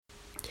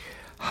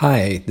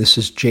Hi, this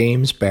is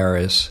James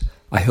Baraz.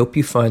 I hope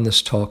you find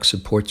this talk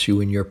supports you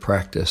in your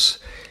practice.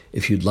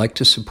 If you'd like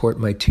to support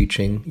my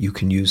teaching, you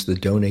can use the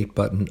donate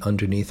button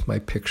underneath my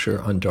picture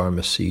on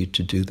Dharma Seed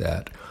to do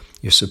that.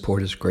 Your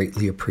support is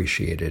greatly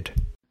appreciated.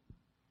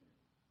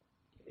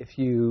 If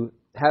you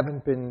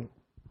haven't been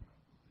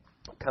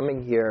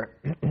coming here,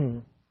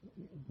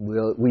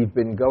 we've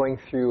been going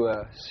through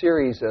a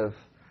series of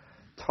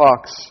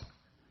talks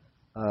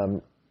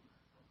on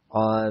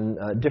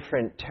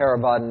different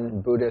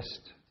Theravadan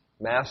Buddhist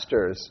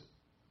masters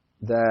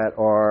that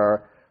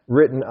are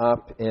written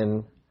up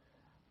in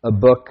a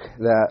book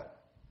that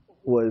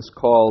was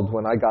called,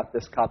 when I got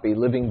this copy,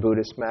 Living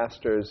Buddhist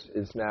Masters,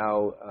 is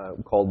now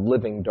called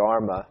Living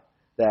Dharma,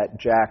 that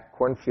Jack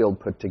Kornfield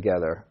put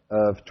together,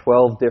 of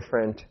 12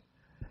 different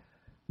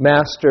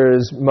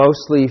masters,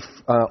 mostly,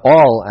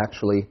 all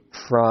actually,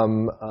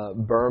 from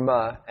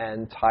Burma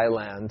and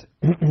Thailand.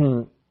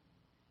 Theravadan,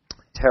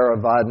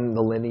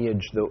 the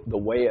lineage, the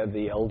way of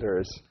the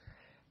elders.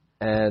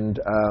 And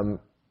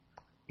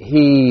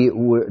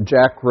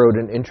Jack wrote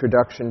an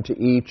introduction to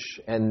each,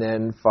 and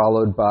then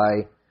followed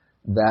by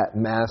that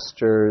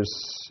master's,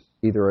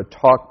 either a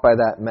talk by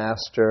that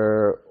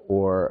master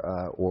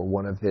or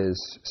one of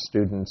his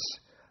students,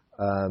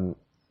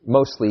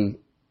 mostly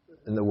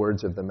in the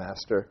words of the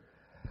master,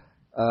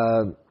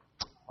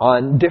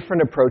 on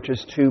different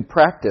approaches to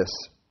practice.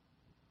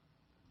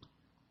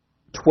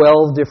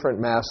 12 different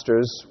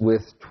masters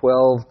with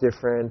 12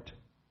 different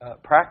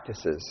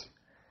practices.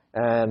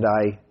 And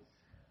I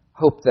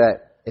hope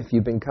that if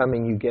you've been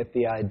coming, you get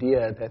the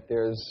idea that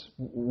there's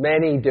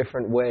many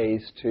different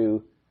ways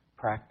to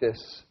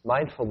practice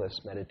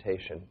mindfulness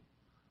meditation.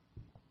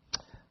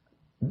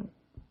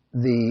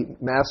 The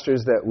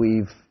masters that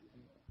we've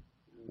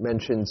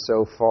mentioned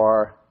so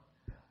far,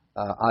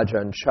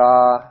 Ajahn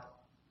Chah,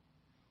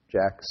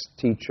 Jack's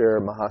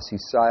teacher, Mahasi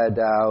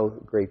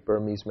Sayadaw, great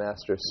Burmese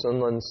master,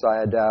 Sunlun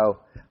Sayadaw,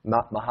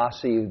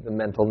 Mahasi, the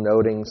mental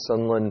noting,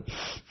 Sunlun,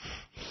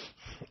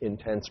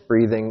 intense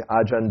breathing,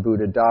 Ajahn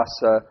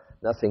Buddhadasa,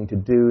 nothing to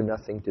do,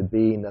 nothing to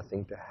be,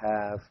 nothing to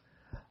have,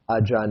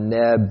 Ajahn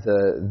Neb,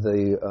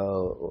 the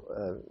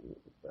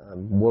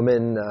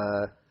woman,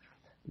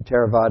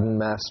 Theravadan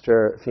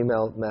master,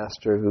 female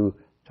master, who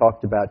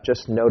talked about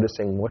just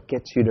noticing what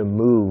gets you to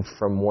move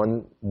from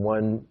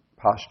one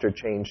posture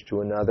change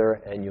to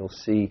another, and you'll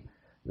see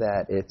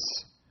that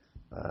it's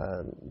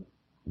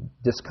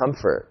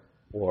discomfort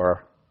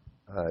or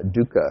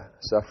dukkha,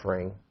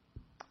 suffering.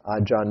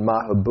 Ajahn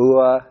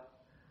Mahabua,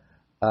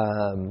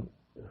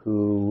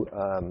 who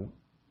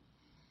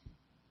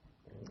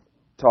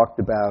talked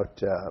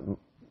about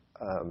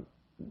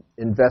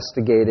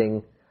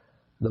investigating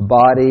the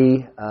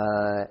body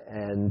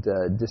and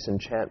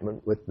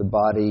disenchantment with the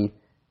body.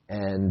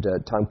 And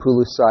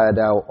Tangpulu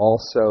Sayadaw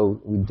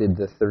also, we did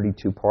the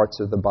 32 parts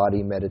of the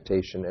body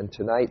meditation. And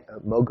tonight,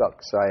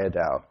 Mogok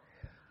Sayadaw.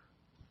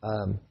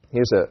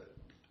 Here's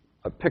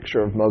a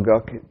picture of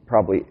Mogok.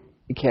 Probably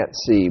you can't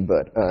see,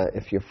 but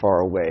if you're far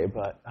away.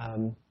 But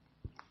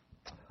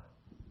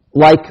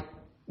like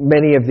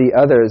many of the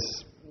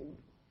others,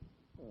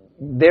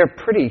 they're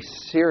pretty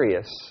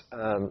serious.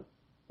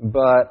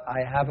 But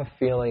I have a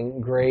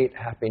feeling great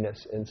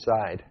happiness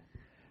inside.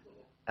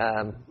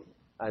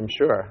 I'm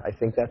sure. I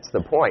think that's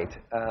the point.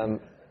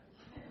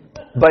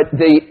 But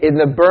in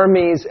the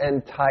Burmese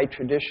and Thai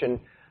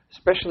tradition,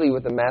 especially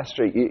with the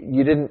master,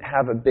 you didn't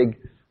have a big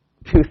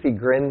toothy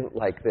grin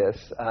like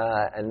this.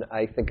 And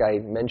I think I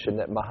mentioned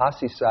that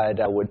Mahasi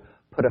Sayadaw would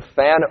put a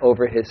fan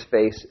over his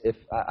face if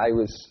I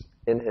was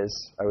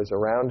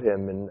around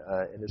him and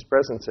in his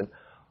presence. And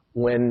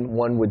when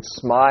one would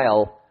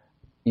smile,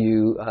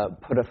 you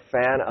put a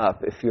fan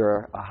up if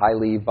you're a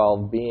highly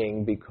evolved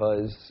being,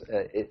 because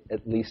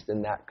at least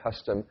in that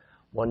custom,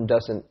 one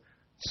doesn't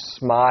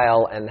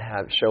smile and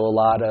show a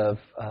lot of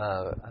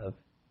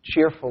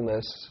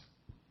cheerfulness,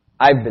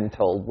 I've been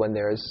told, when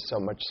there is so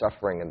much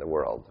suffering in the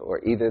world.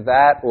 Or either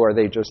that, or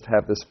they just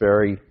have this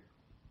very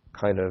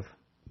kind of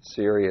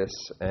serious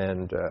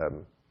and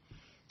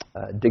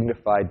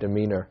dignified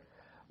demeanor.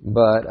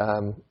 But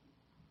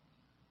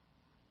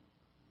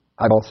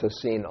I've also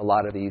seen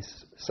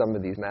some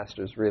of these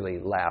masters really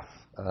laugh,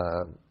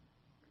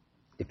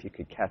 if you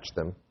could catch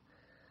them.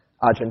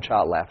 Ajahn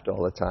Chah laughed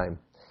all the time.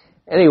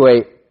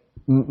 Anyway,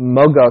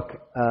 Mogok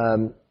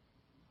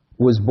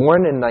was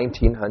born in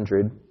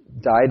 1900,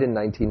 died in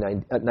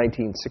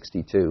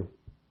 1962.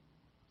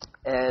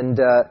 And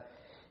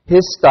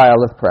his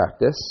style of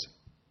practice,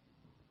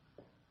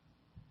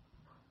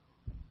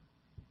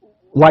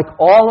 like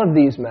all of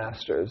these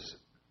masters,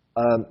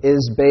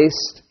 is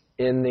based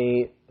in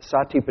the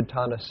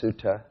Satipatthana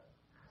Sutta,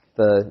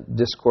 the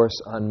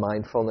discourse on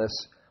mindfulness.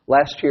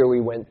 Last year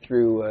we went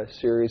through a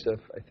series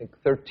of, I think,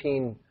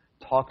 13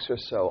 talks or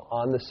so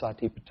on the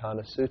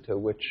Satipatthana Sutta,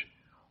 which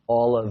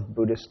all of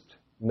Buddhist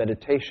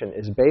meditation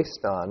is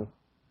based on.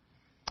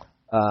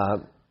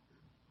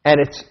 And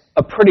it's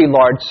a pretty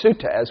large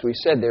sutta, as we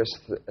said.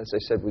 As I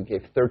said, we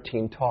gave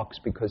 13 talks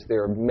because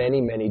there are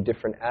many, many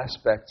different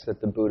aspects that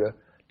the Buddha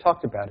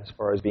talked about as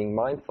far as being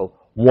mindful.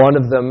 One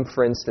of them,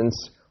 for instance,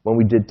 when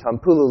we did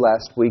Tampulu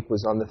last week,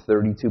 was on the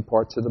 32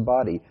 parts of the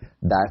body.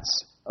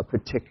 That's a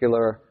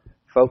particular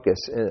focus,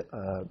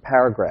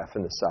 paragraph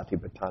in the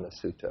Satipatthana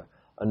Sutta.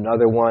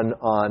 Another one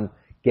on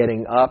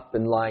getting up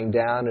and lying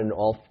down in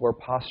all four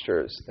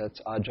postures. That's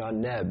Ajahn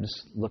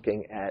Neb's,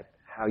 looking at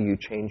how you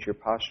change your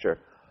posture.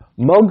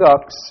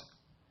 Mogok's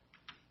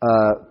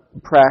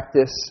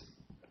practice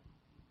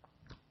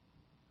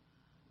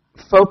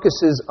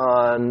focuses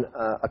on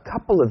a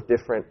couple of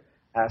different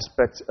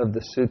aspects of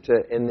the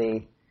sutta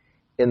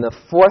in the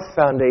fourth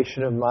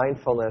foundation of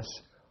mindfulness,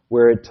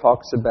 where it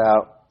talks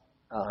about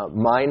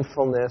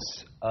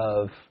mindfulness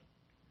of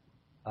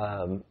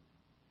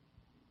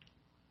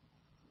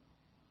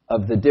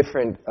the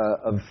different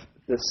of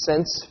the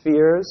sense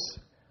spheres,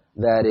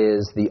 that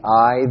is the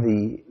eye,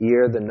 the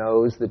ear, the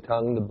nose, the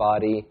tongue, the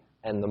body,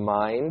 and the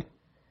mind,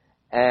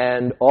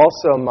 and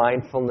also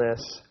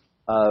mindfulness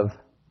of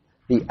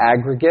the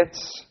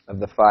aggregates, of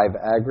the five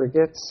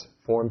aggregates: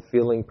 form,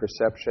 feeling,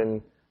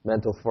 perception,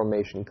 mental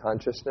formation,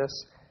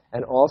 consciousness,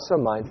 and also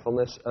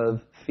mindfulness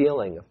of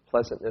feeling, of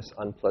pleasantness,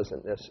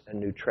 unpleasantness, and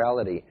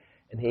neutrality.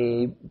 And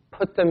he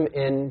put them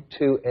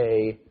into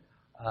a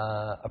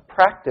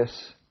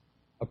practice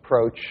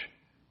approach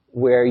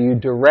where you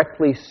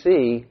directly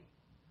see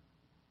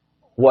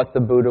what the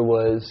Buddha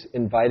was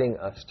inviting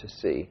us to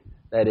see.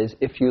 That is,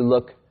 if you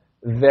look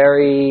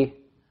very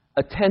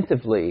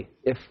attentively,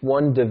 if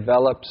one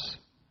develops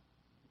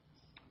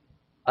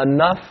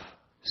enough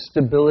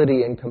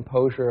stability and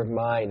composure of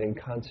mind and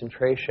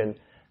concentration,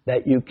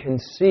 that you can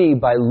see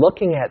by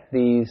looking at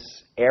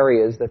these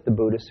areas that the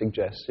Buddha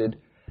suggested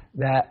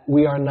that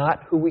we are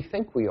not who we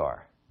think we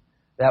are.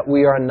 That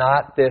we are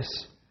not this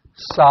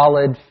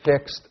solid,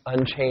 fixed,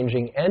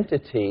 unchanging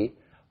entity,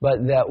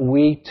 but that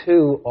we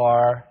too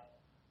are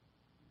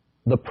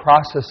the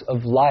process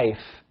of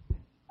life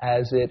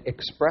as it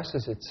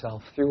expresses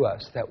itself through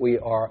us, that we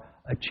are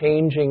a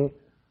changing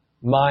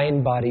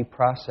mind-body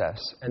process,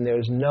 and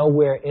there's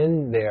nowhere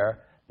in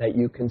there that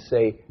you can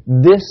say,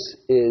 this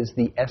is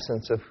the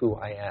essence of who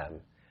I am.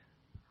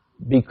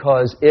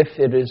 Because if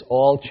it is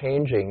all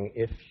changing,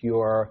 if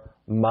your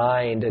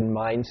mind and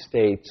mind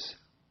states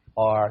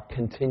are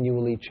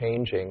continually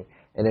changing,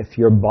 and if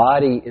your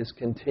body is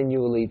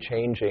continually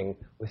changing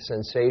with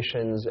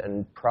sensations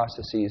and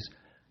processes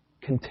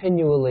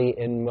continually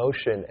in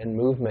motion and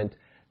movement,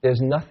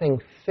 there's nothing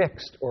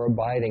fixed or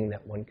abiding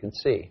that one can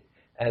see.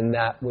 And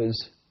that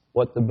was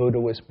what the Buddha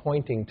was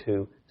pointing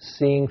to,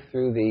 seeing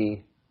through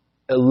the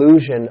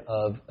illusion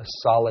of a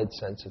solid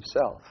sense of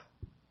self.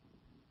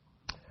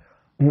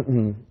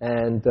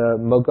 And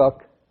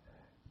Mogok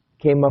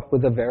came up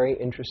with a very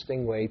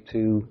interesting way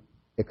to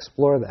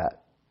explore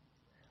that.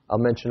 I'll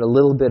mention a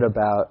little bit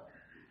about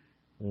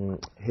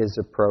his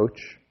approach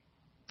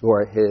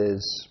or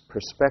his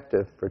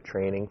perspective for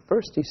training.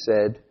 First, he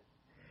said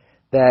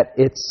that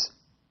it's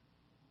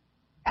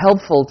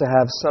helpful to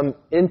have some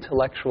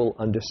intellectual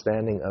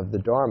understanding of the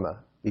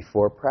Dharma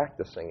before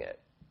practicing it.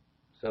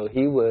 So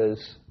he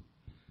was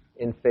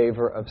in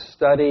favor of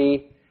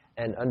study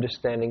and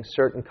understanding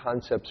certain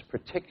concepts,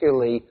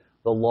 particularly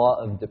the law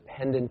of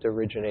dependent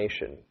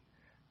origination.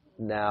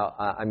 Now,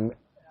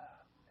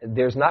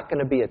 there's not going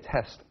to be a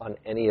test on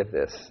any of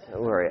this.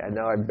 Don't worry. I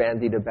know I've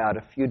bandied about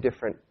a few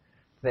different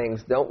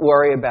things. Don't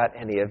worry about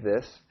any of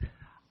this.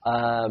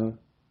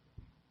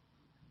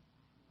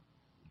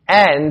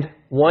 And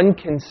one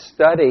can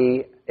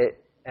study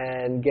it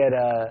and get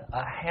a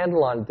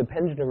handle on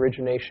dependent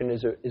origination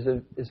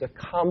is a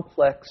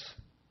complex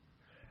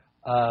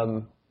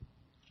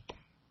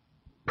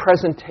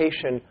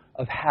presentation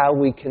of how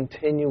we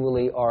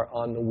continually are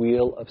on the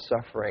wheel of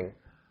suffering.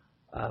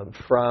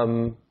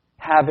 From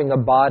having a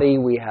body,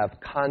 we have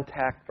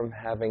contact from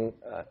having,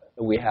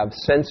 we have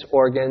sense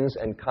organs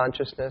and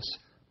consciousness.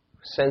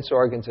 Sense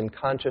organs and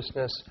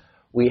consciousness.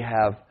 We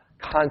have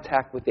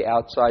contact with the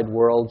outside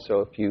world.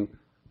 So if you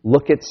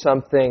look at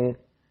something,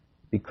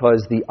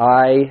 because the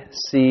eye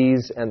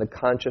sees and the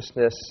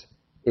consciousness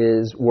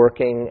is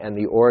working and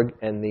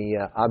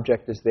the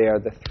object is there,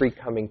 the three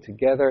coming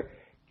together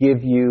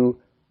give you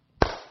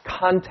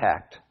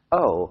contact.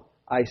 Oh,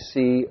 I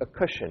see a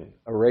cushion,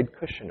 a red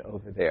cushion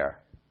over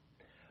there.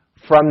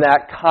 From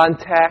that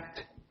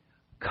contact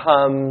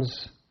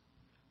comes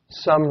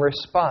some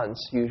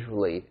response,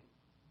 usually.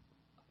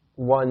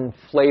 One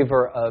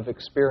flavor of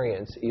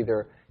experience.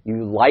 Either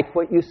you like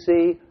what you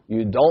see,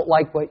 you don't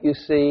like what you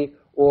see,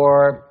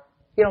 or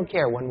you don't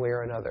care one way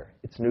or another.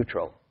 It's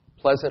neutral.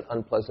 Pleasant,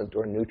 unpleasant,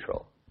 or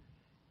neutral.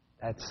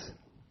 That's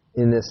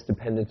in this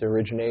dependent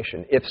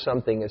origination. If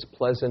something is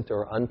pleasant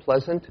or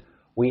unpleasant,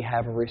 we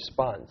have a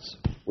response.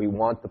 We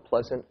want the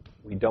pleasant,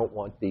 we don't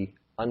want the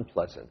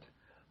unpleasant.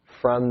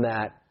 From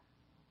that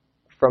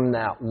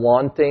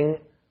wanting,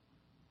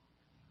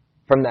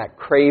 from that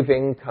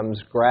craving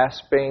comes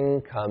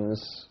grasping,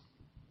 comes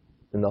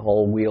in the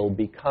whole wheel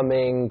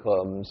becoming,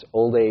 comes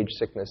old age,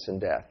 sickness, and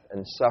death.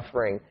 And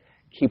suffering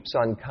keeps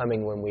on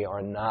coming when we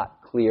are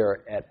not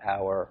clear at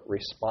our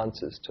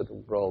responses to the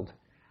world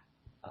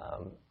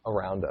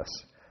around us.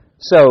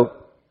 So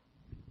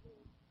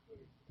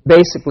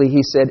basically,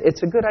 he said,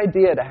 it's a good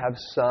idea to have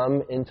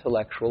some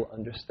intellectual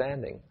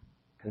understanding,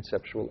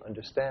 conceptual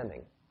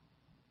understanding.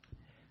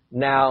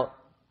 Now,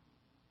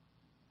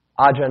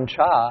 Ajahn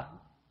Chah,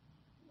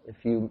 if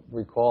you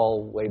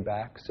recall way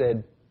back,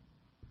 said,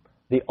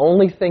 the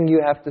only thing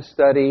you have to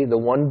study, the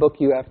one book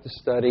you have to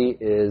study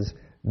is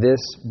this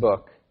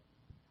book,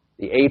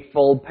 The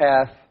Eightfold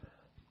Path,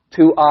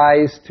 2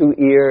 eyes, 2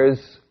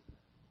 ears,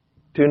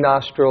 2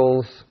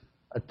 nostrils,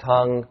 a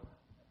tongue,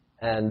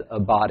 and a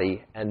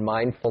body. And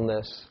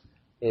mindfulness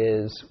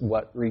is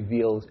what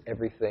reveals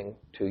everything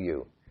to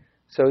you.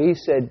 So he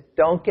said,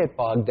 don't get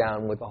bogged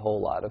down with a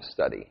whole lot of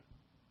study.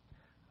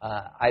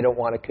 I don't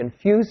want to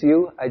confuse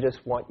you. I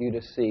just want you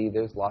to see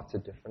there's lots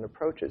of different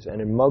approaches.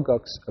 And in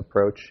Mogok's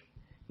approach,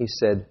 he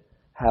said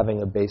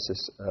having a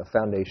basis, a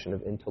foundation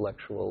of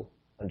intellectual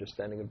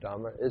understanding of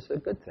Dharma is a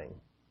good thing.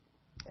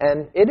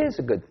 And it is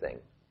a good thing.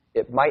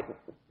 It might,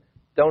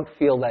 don't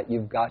feel that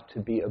you've got to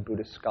be a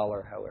Buddhist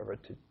scholar, however,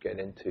 to get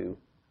into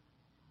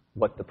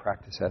what the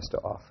practice has to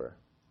offer.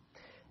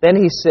 Then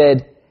he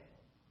said,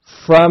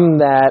 from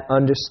that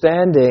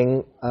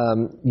understanding,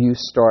 you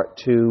start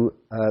to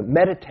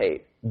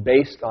meditate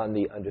based on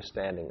the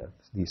understanding of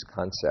these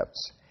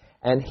concepts.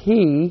 And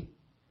he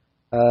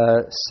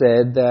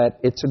said that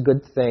it's a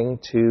good thing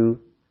to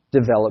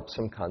develop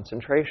some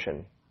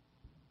concentration.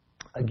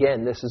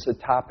 Again, this is a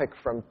topic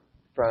from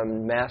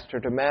master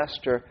to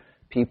master.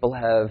 People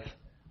have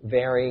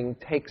varying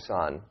takes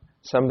on.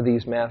 Some of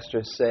these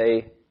masters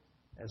say,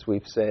 as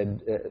we've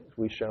said,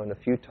 we've shown a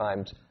few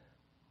times,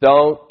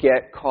 don't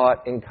get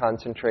caught in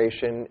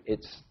concentration.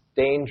 It's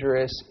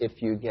dangerous.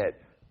 If you get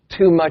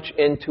too much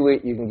into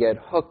it, you can get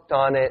hooked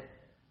on it.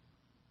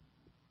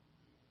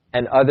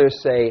 And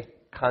others say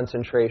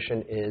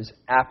concentration is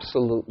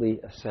absolutely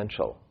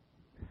essential.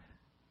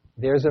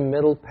 There's a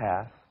middle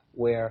path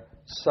where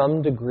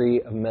some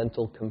degree of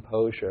mental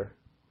composure,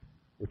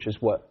 which is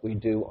what we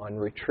do on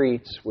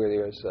retreats, where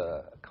there's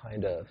a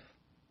kind of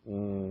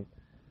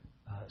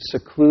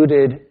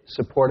secluded,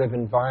 supportive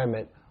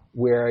environment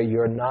where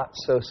you're not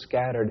so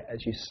scattered.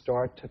 As you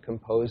start to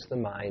compose the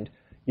mind,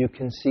 you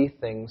can see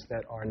things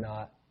that are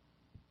not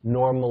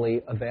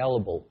normally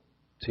available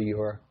to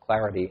your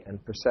clarity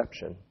and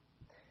perception.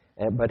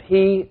 But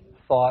he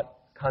thought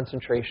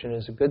concentration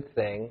is a good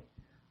thing,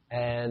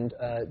 and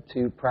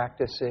to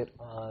practice it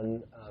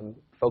on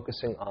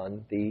focusing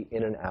on the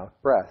in and out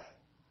breath.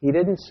 He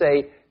didn't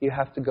say you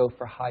have to go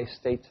for high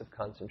states of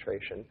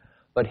concentration,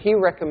 but he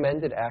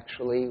recommended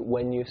actually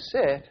when you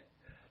sit,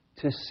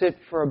 to sit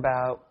for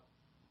about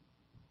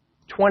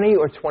 20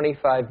 or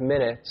 25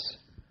 minutes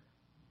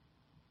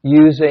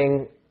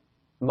using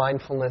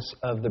mindfulness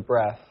of the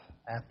breath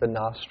at the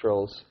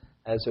nostrils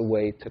as a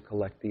way to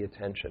collect the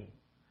attention.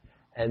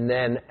 And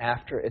then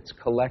after it's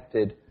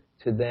collected,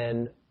 to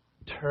then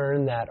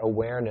turn that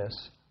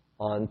awareness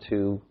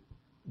onto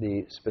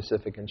the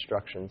specific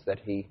instructions that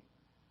he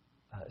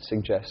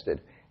suggested.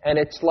 And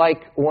it's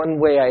like, one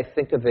way I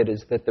think of it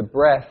is that the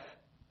breath,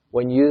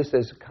 when used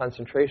as a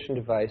concentration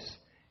device,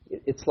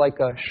 it's like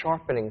a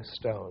sharpening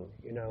stone,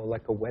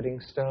 like a whetting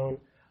stone.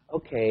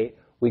 Okay,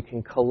 we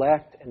can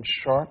collect and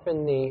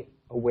sharpen the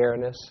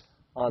awareness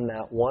on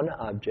that one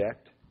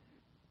object,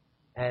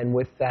 and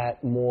with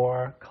that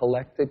more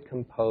collected,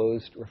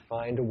 composed,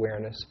 refined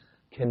awareness,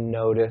 can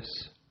notice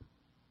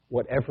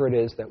whatever it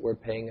is that we're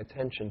paying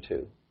attention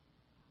to,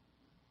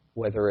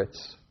 whether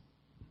it's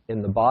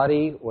in the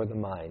body or the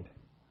mind.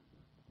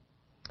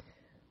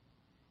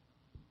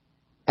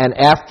 And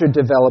after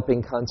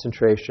developing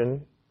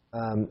concentration,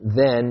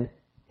 then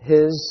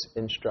his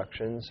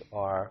instructions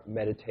are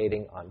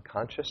meditating on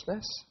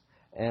consciousness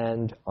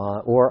and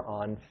or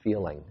on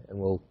feeling, and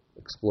we'll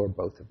explore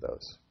both of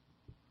those.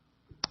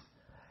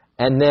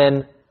 And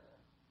then,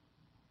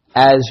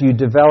 as you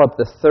develop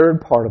the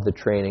third part of the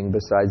training,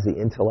 besides the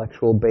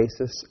intellectual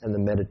basis and the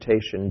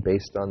meditation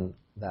based on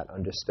that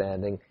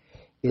understanding,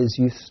 is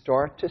you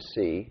start to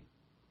see,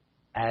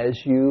 as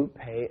you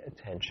pay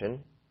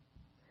attention,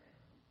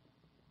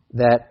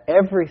 that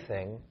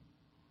everything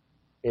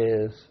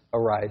is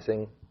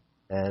arising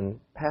and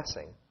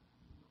passing.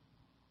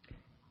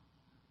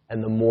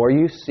 And the more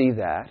you see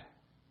that,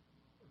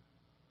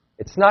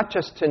 it's not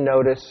just to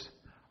notice,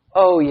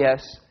 oh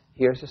yes,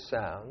 here's a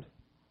sound,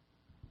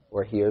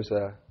 or here's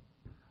a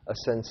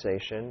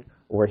sensation,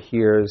 or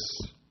here's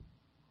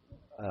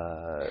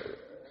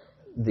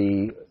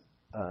the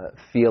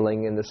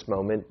feeling in this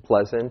moment,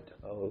 pleasant,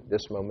 oh,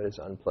 this moment is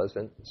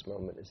unpleasant, this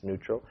moment is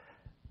neutral.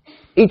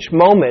 Each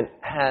moment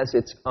has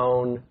its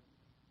own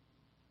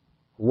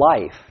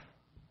life.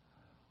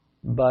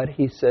 But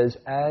he says,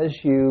 as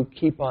you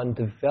keep on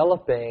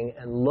developing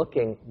and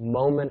looking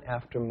moment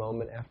after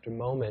moment after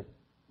moment,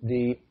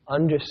 the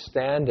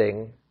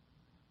understanding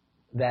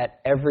that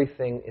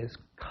everything is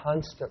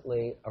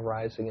constantly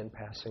arising and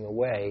passing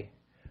away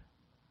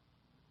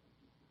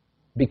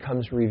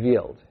becomes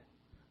revealed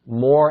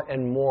more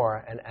and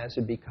more, and as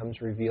it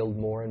becomes revealed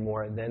more and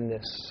more, then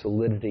this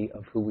solidity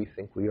of who we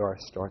think we are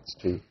starts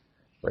to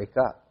break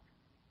up.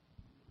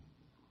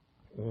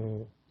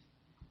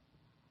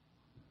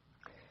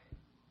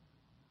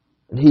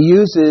 He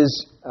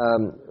uses,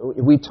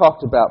 we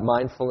talked about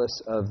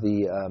mindfulness of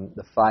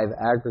the five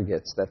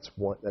aggregates. That's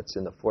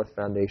in the fourth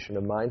foundation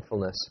of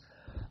mindfulness.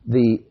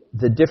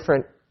 The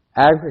different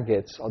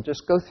aggregates, I'll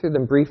just go through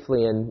them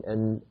briefly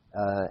and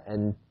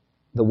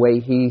the way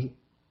he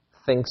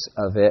thinks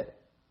of it.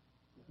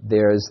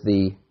 There's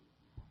the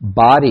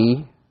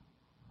body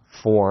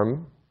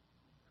form,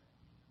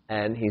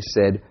 and he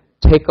said,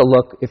 take a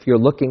look, if you're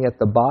looking at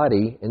the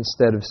body,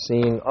 instead of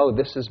seeing, oh,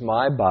 this is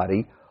my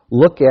body,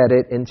 look at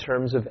it in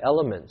terms of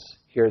elements.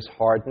 Here's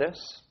hardness,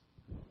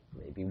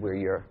 maybe where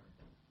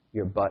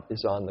your butt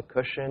is on the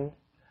cushion.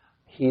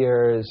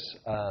 Here's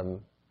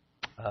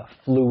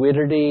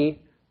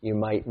fluidity. You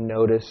might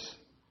notice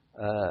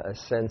a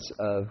sense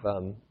of,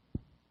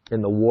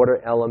 in the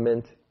water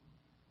element,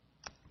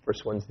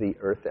 first one's the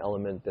earth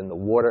element, then the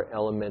water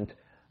element,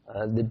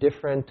 the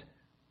different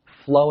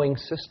flowing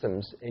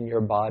systems in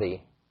your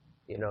body.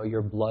 You know,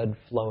 your blood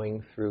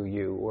flowing through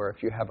you. Or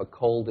if you have a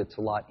cold, it's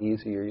a lot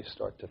easier. You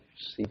start to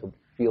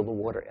feel the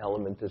water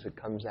element as it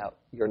comes out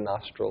your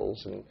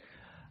nostrils. And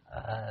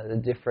the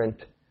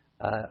different...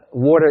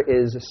 water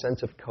is a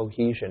sense of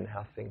cohesion,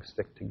 how things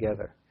stick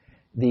together.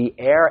 The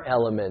air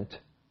element,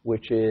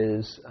 which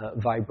is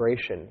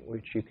vibration,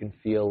 which you can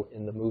feel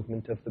in the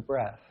movement of the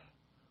breath.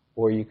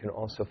 Or you can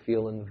also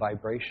feel in the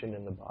vibration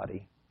in the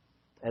body.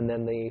 And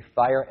then the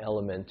fire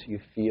element, you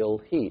feel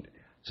heat.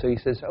 So he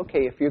says,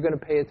 okay, if you're going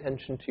to pay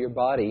attention to your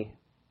body,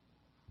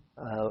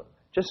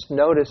 just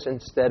notice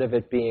instead of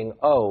it being,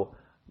 oh,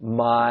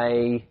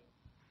 my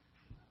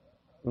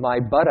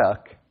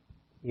buttock,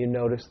 you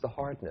notice the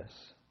hardness.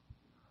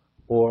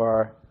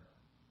 Or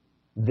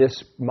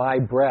my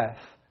breath,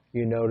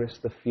 you notice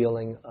the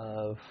feeling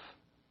of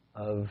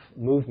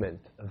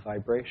movement, of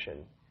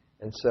vibration.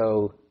 And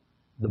so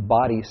the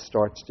body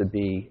starts to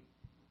be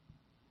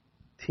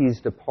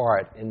teased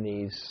apart in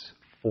these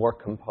four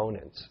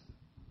components.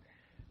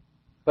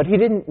 But he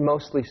didn't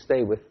mostly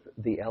stay with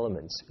the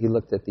elements. He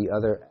looked at the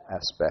other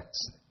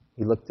aspects.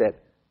 He looked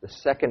at the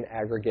second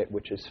aggregate,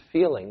 which is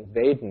feeling,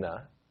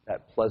 Vedana,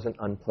 that pleasant,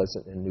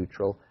 unpleasant, and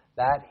neutral.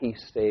 That he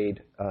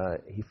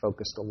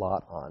focused a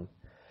lot on.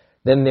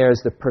 Then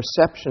there's the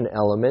perception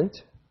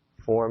element,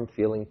 form,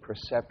 feeling,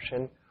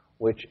 perception,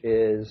 which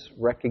is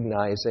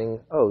recognizing,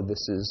 oh,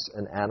 this is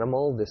an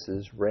animal, this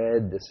is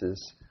red, this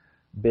is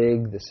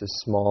big, this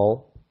is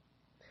small.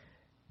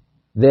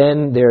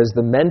 Then there's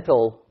the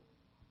mental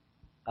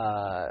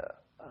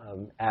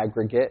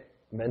aggregate,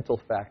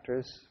 mental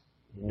factors.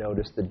 You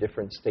notice the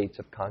different states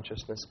of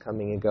consciousness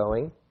coming and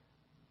going.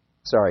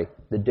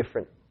 The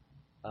different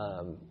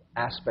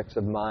aspects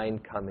of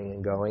mind coming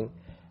and going.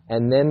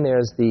 And then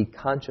there's the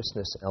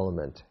consciousness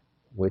element,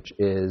 which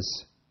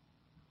is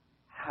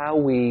how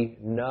we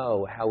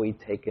know, how we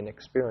take an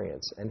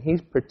experience. And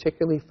he's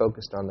particularly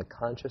focused on the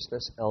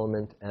consciousness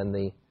element and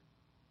the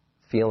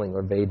feeling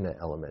or Vedana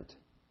element.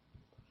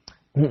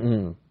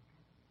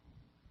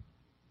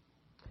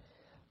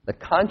 The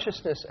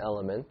consciousness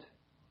element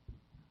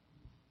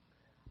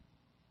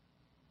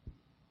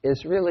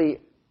is really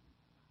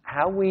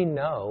how we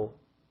know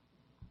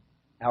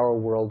our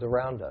world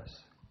around us.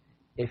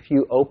 If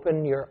you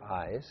open your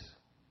eyes,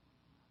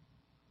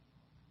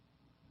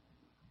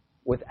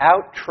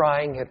 without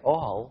trying at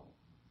all,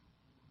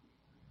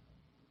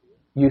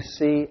 you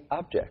see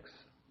objects.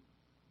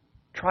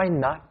 Try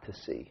not to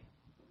see.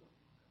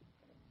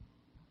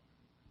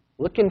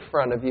 Look in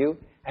front of you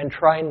and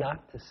try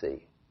not to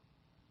see.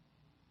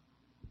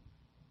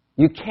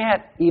 You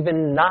can't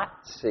even not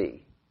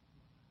see.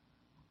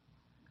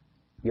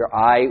 Your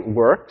eye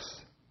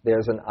works,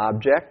 there's an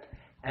object,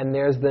 and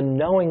there's the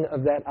knowing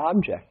of that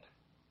object.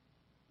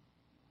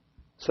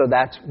 So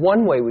that's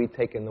one way we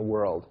take in the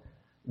world.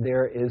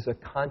 There is a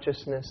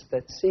consciousness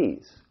that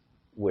sees,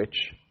 which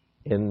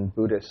in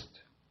Buddhist,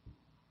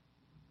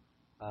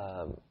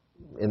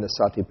 in the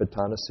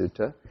Satipatthana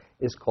Sutta,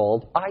 is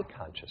called eye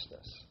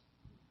consciousness.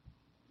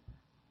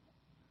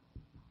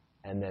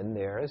 And then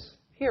there's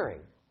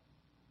hearing.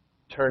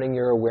 Turning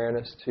your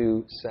awareness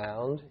to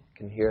sound. You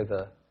can hear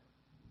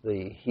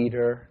the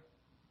heater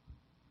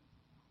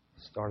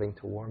starting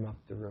to warm up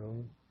the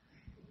room.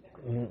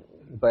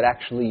 But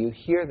actually you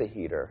hear the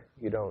heater.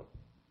 You don't,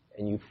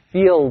 and you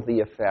feel the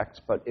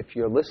effects, but if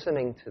you're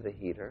listening to the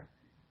heater,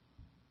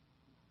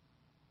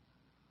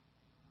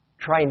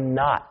 try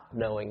not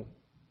knowing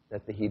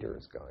that the heater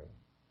is going.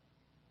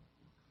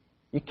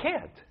 You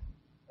can't.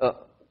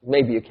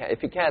 Maybe you can.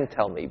 If you can,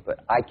 tell me, but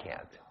I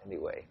can't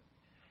anyway.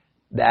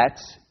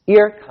 That's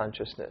ear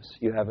consciousness.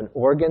 You have an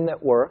organ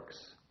that works.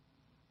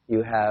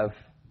 You have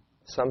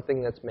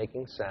something that's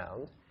making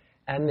sound.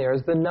 And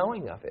there's the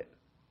knowing of it.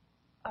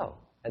 Oh,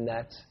 and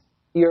that's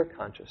ear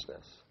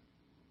consciousness.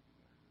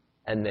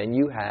 And then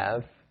you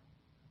have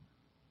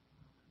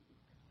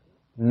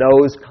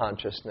nose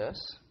consciousness.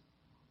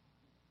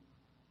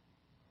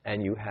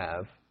 And you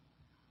have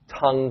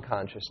tongue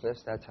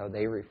consciousness. That's how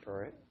they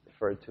refer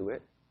to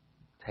it.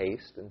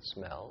 Taste and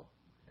smell.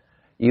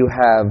 You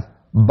have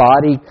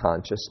body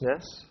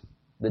consciousness,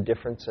 the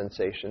different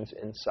sensations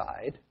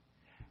inside.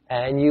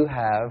 And you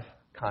have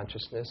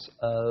consciousness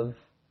of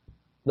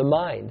the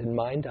mind and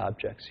mind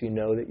objects. You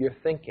know that you're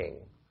thinking,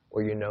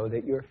 or you know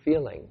that you're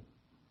feeling.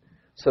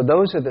 So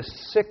those are the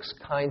 6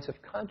 kinds of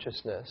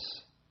consciousness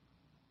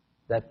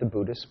that the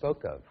Buddha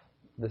spoke of.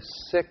 The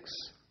 6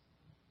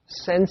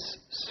 sense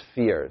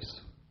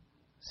spheres: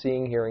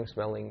 seeing, hearing,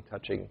 smelling,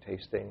 touching,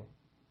 tasting,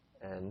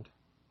 and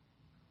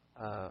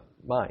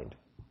mind.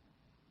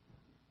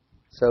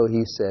 So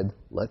he said,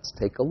 let's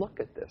take a look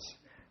at this.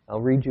 I'll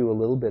read you a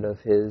little bit of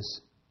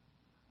his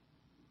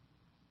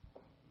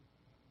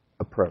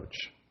approach.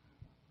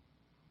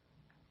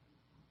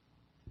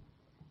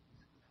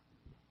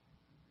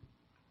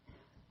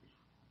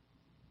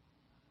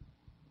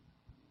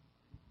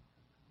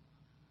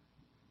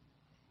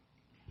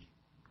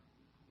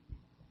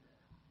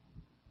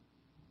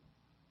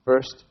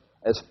 First,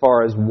 as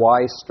far as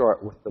why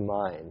start with the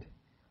mind.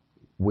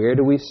 Where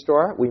do we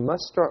start? We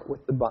must start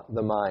with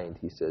the mind,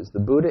 he says. The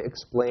Buddha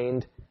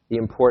explained the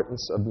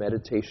importance of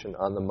meditation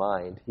on the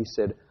mind. He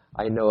said,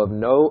 I know of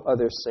no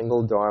other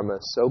single dharma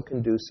so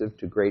conducive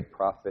to great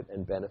profit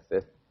and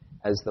benefit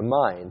as the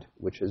mind,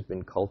 which has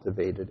been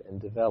cultivated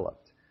and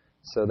developed.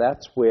 So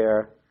that's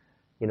where,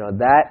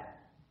 that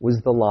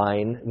was the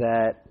line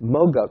that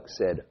Mogok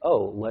said,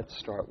 oh, let's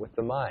start with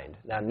the mind.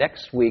 Now,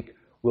 next week,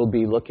 we'll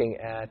be looking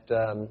at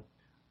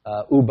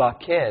Uba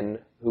Ken,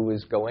 who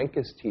was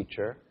Goenka's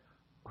teacher,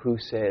 who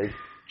said,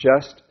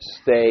 just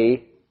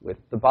stay with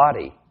the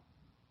body.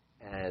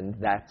 And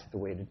that's the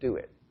way to do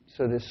it.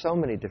 So there's so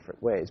many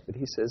different ways, but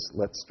he says,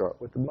 let's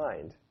start with the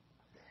mind.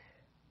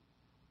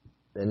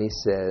 Then he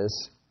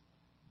says,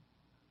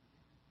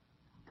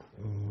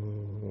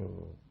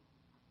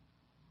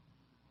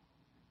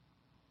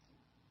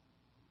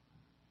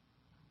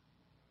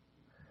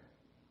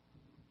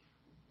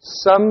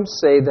 some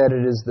say that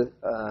it is the...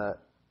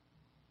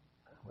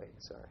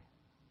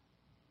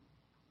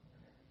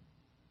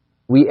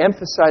 We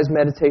emphasize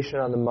meditation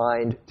on the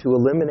mind to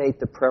eliminate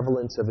the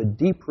prevalence of a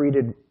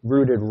deep-rooted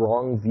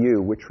wrong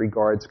view which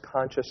regards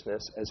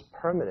consciousness as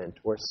permanent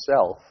or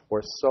self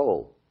or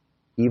soul,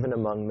 even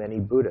among many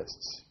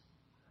Buddhists.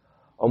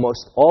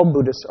 Almost all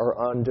Buddhists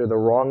are under the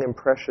wrong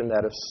impression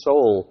that a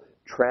soul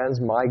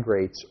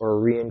transmigrates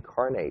or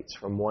reincarnates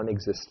from one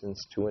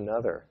existence to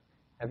another.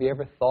 Have you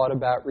ever thought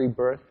about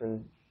rebirth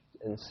and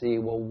see,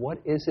 well, what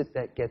is it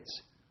that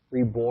gets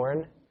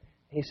reborn?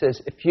 He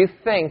says, if you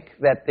think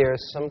that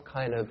there's some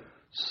kind of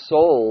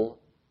soul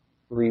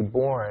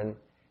reborn,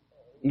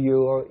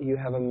 you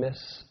have a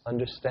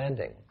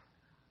misunderstanding.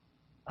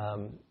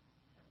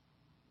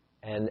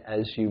 And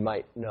as you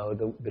might know,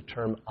 the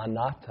term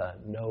anatta,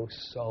 no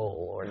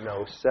soul or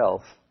no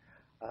self,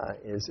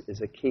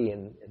 is a key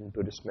in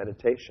Buddhist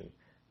meditation.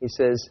 He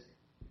says,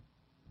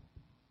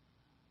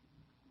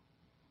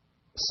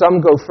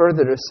 some go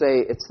further to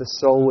say it's the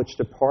soul which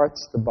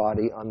departs the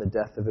body on the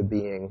death of a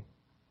being.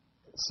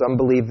 Some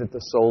believe that the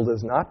soul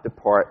does not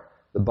depart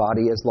the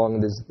body as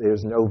long as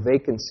there's no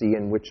vacancy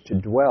in which to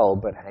dwell,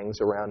 but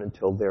hangs around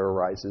until there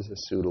arises a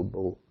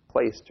suitable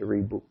place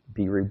to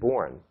be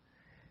reborn.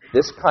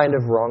 This kind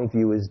of wrong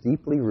view is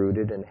deeply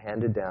rooted and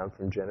handed down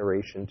from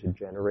generation to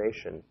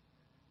generation.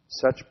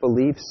 Such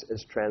beliefs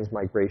as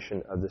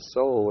transmigration of the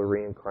soul or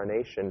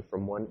reincarnation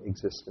from one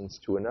existence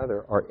to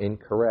another are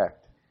incorrect.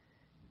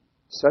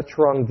 Such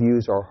wrong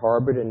views are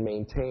harbored and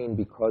maintained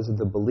because of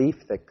the belief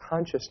that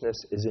consciousness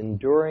is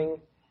enduring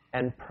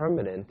and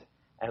permanent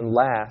and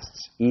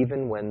lasts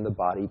even when the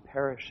body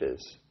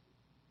perishes.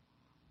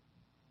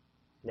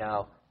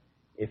 Now,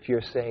 if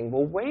you're saying,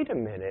 well, wait a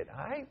minute,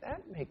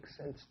 that makes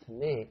sense to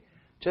me,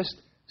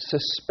 just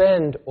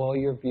suspend all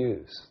your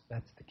views.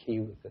 That's the key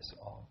with this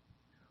all.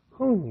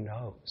 Who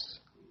knows?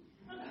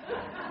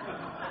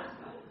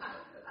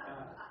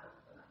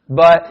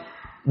 But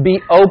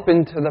be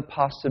open to the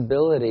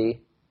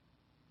possibility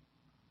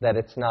that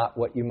it's not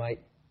what you might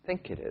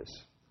think it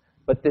is.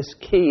 But this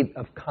key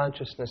of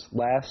consciousness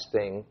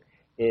lasting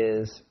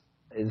is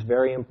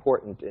very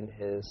important in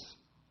his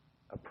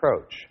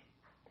approach.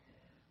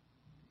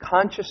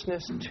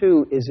 Consciousness,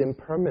 too, is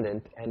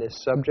impermanent and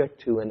is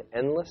subject to an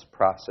endless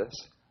process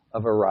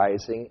of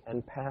arising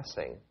and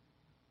passing.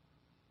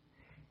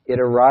 It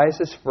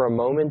arises for a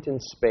moment in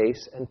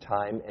space and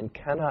time and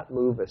cannot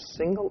move a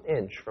single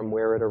inch from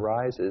where it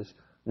arises,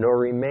 nor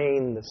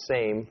remain the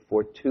same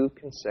for 2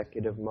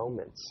 consecutive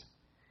moments.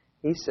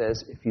 He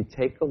says, if you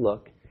take a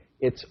look,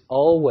 it's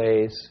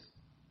always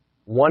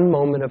one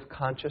moment of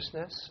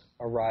consciousness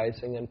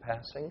arising and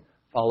passing,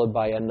 followed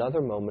by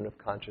another moment of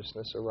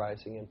consciousness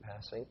arising and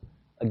passing,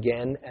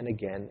 again and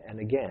again and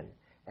again.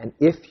 And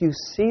if you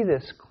see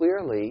this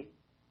clearly,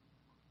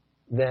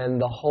 then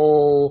the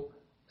whole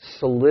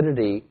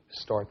solidity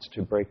starts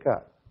to break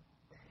up.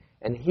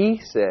 And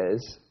he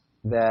says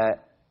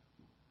that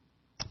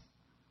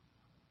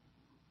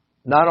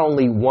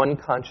only one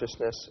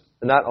consciousness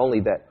can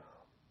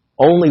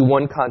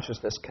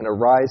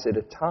arise at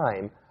a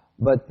time,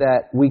 but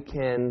that we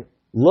can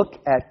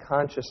look at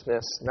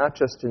consciousness not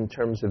just in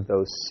terms of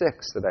those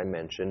 6 that I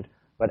mentioned,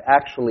 but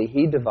actually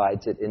he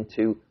divides it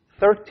into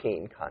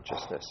 13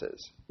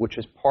 consciousnesses, which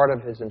is part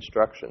of his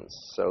instructions.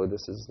 So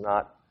this is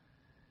not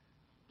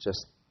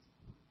just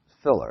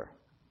filler.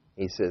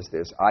 He says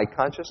there's eye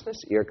consciousness,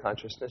 ear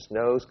consciousness,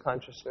 nose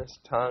consciousness,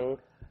 tongue,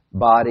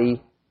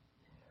 body,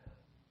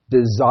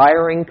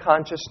 desiring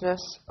consciousness,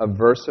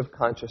 aversive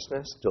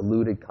consciousness,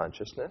 deluded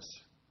consciousness,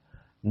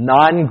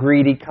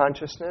 non-greedy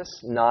consciousness,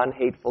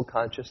 non-hateful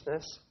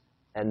consciousness,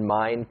 and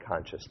mind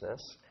consciousness,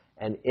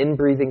 and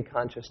in-breathing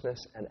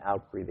consciousness and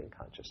out-breathing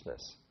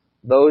consciousness.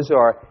 Those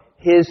are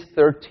his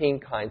 13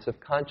 kinds of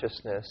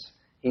consciousness.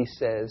 He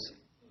says,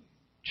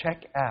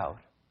 check out.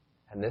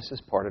 And this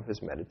is part of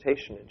his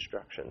meditation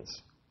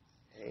instructions.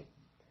 Okay?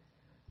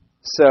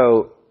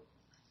 So,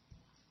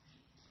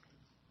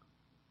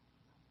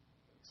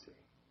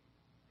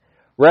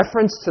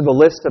 reference to the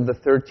list of the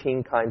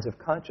 13 kinds of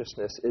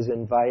consciousness is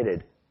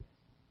invited.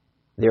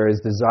 There is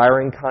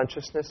desiring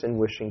consciousness in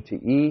wishing to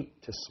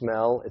eat, to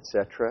smell,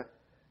 etc.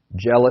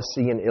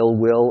 Jealousy and ill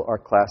will are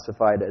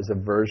classified as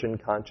aversion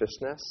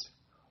consciousness,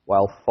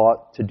 while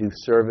thought to do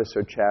service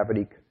or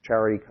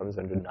charity comes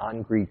under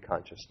non-greed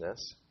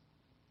consciousness.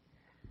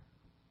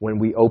 When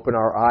we open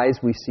our eyes,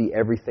 we see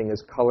everything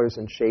as colors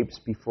and shapes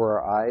before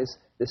our eyes.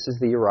 This is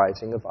the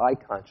arising of eye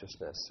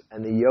consciousness.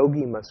 And the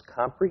yogi must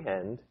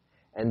comprehend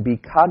and be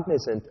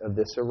cognizant of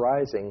this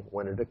arising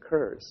when it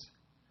occurs.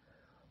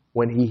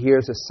 When he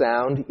hears a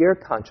sound, ear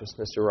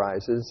consciousness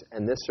arises,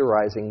 and this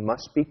arising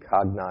must be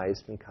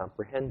cognized and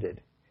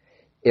comprehended.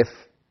 If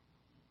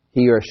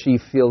he or she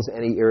feels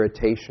any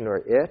irritation or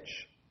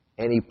itch,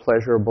 any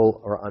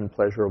pleasurable or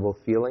unpleasurable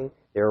feeling,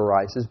 there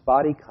arises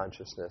body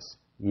consciousness.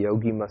 The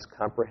yogi must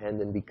comprehend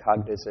and be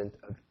cognizant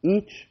of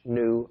each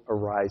new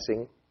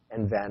arising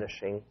and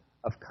vanishing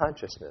of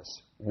consciousness,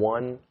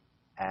 one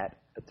at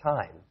a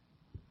time.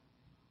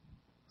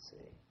 Let's see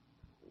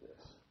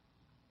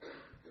this.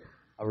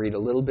 I'll read a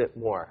little bit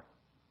more.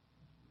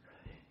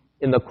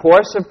 In the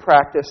course of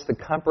practice, the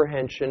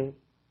comprehension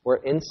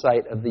or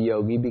insight of the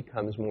yogi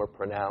becomes more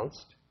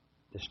pronounced,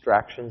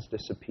 distractions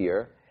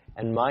disappear,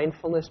 and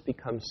mindfulness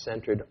becomes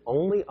centered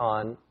only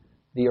on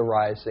the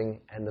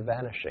arising and the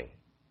vanishing.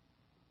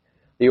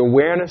 The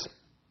awareness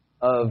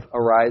of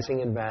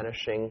arising and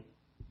vanishing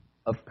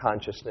of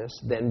consciousness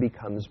then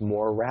becomes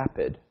more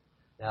rapid.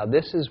 Now,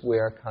 this is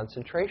where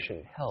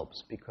concentration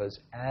helps, because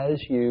as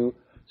you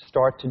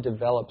start to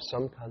develop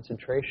some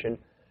concentration,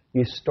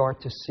 you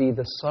start to see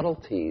the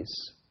subtleties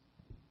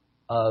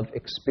of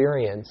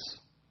experience.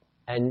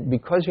 And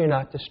because you're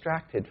not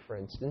distracted, for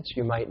instance,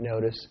 you might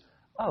notice,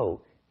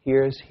 oh,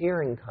 here's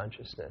hearing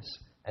consciousness.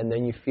 And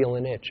then you feel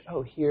an itch.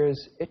 Oh,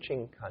 here's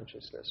itching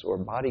consciousness or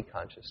body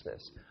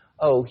consciousness.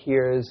 Oh,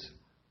 here's,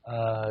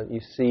 you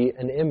see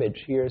an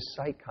image. Here's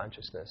sight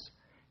consciousness.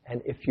 And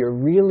if you're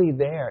really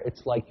there,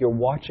 it's like you're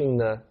watching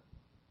the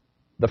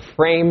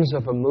frames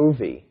of a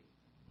movie.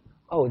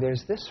 Oh,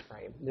 there's this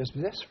frame. There's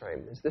this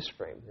frame. There's this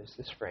frame. There's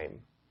this frame.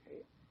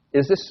 Okay.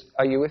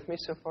 Are you with me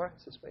so far?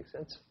 Does this make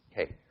sense?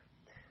 Okay.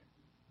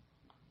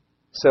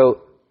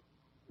 So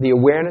the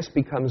awareness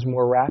becomes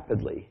more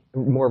rapid.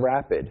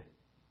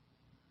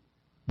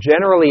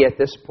 Generally, at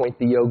this point,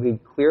 the yogi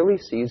clearly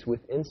sees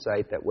with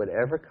insight that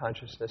whatever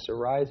consciousness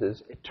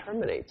arises, it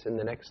terminates in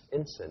the next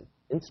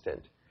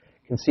instant.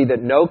 Can see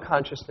that no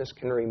consciousness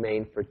can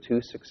remain for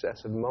two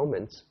successive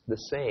moments the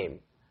same.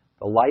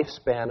 The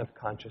lifespan of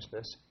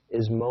consciousness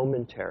is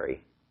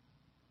momentary.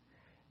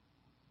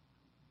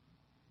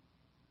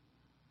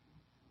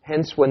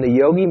 Hence, when the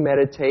yogi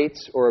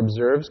meditates or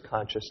observes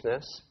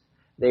consciousness,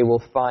 they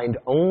will find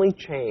only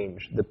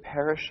change, the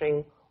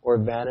perishing or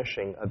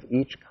vanishing of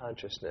each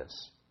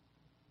consciousness.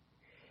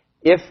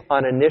 If,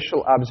 on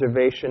initial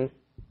observation,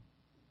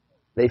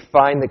 they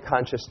find the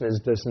consciousness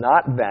does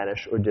not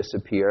vanish or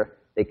disappear,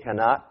 they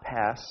cannot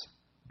pass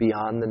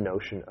beyond the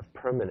notion of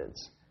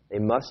permanence. They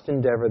must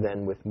endeavor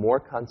then with more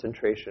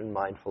concentration and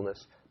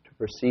mindfulness to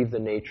perceive the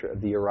nature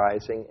of the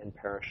arising and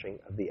perishing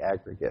of the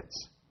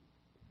aggregates.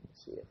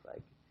 Let's see if I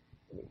have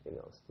anything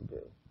else to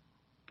do.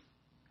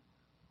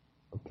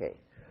 Okay.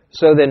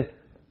 So then,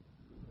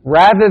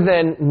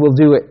 we'll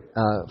do it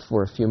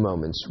for a few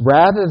moments.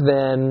 Rather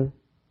than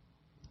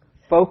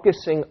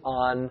focusing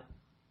on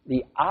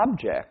the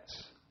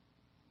objects,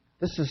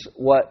 this is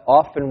what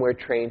often we're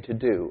trained to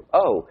do.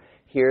 Oh,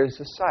 here's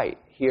a sight,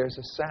 here's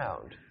a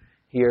sound,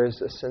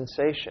 here's a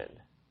sensation.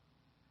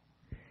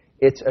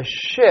 It's a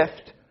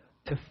shift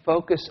to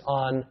focus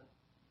on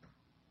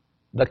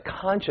the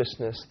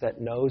consciousness that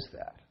knows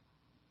that.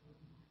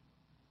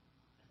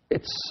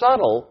 It's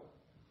subtle,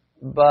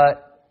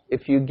 but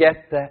if you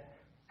get the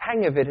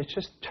hang of it, it's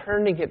just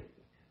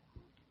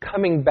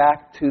coming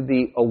back to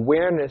the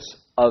awareness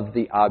of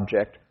the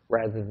object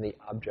rather than the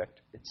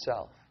object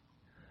itself.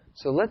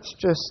 So let's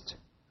just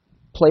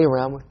play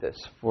around with this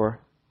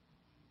for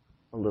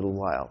a little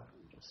while.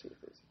 Let's see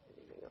if there's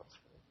anything else.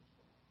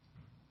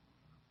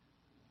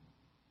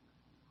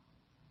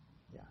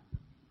 Yeah.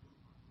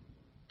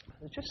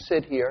 Just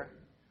sit here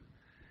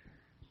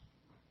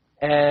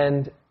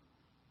and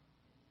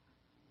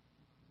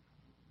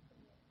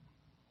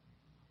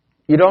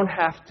you don't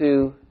have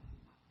to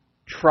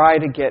try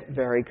to get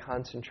very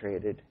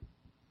concentrated.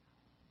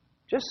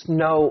 Just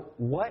know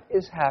what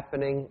is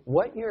happening,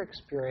 what your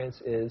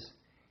experience is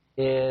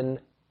in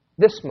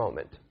this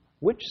moment.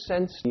 Which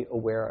sense are you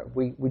aware of?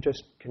 We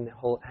just can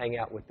hang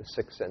out with the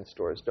 6 sense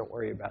doors. Don't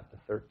worry about the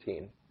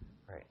 13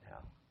 right now.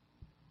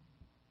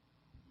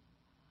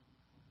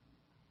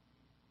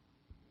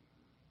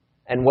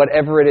 And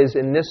whatever it is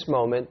in this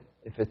moment,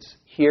 if it's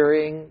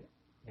hearing,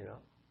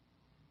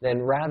 then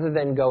rather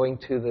than going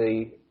to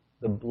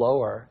the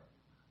blower,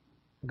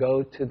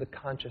 go to the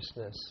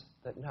consciousness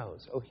that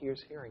knows. Oh,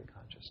 here's hearing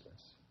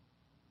consciousness.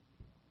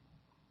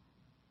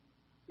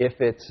 If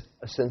it's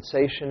a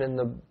sensation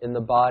in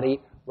the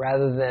body,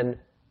 rather than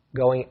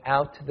going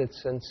out to the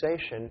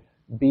sensation,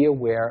 be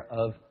aware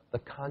of the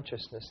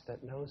consciousness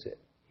that knows it.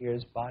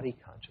 Here's body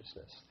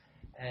consciousness.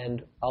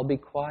 And I'll be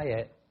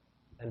quiet,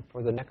 and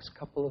for the next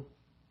couple of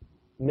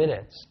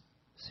minutes,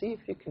 see if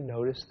you can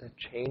notice the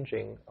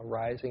changing,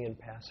 arising and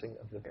passing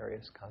of the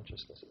various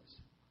consciousnesses.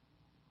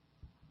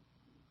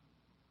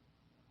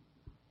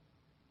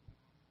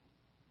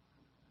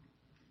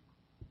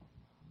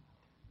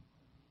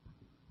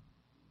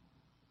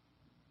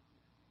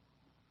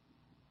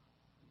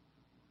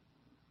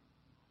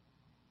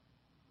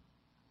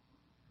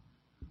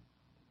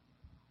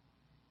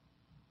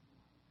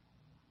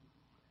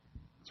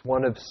 It's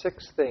one of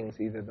 6 things,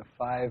 either the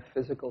 5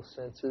 physical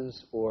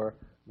senses or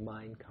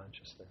mind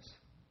consciousness.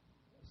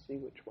 See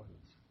which ones.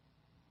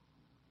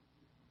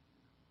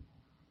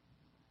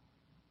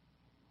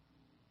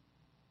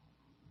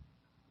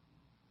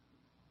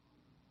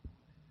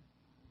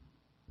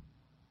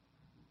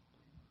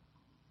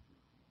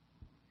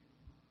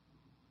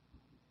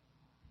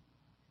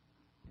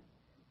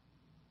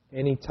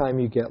 Anytime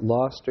you get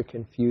lost or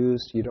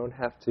confused, you don't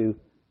have to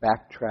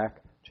backtrack.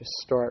 Just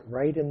start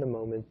right in the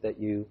moment that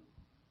you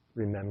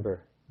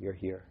remember you're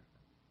here.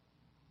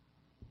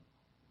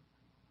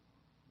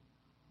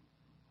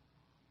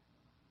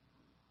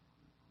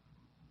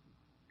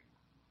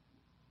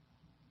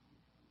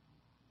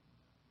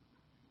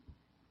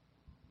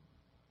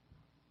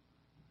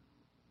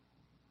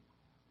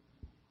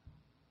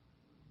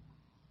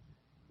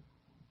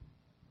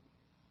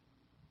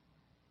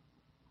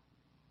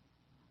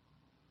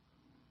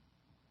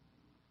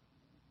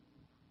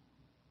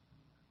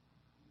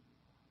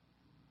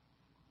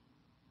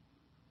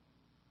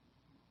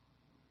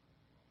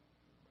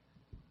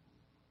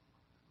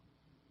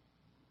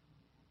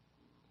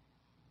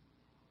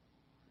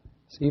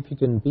 See if you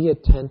can be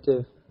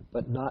attentive,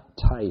 but not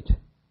tight.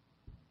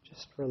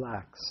 Just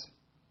relax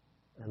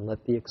and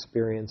let the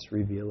experience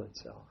reveal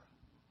itself.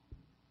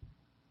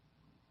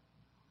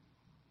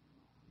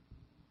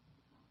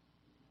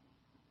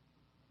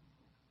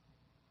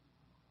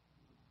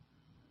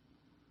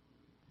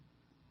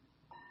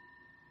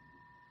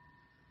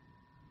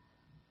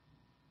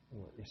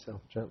 And let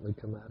yourself gently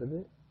come out of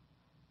it.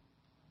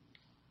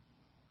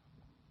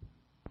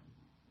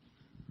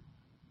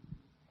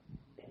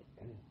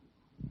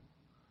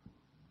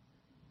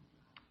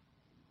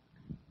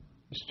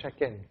 Just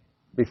check in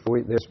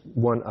before there's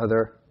one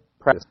other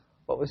practice.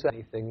 What was that?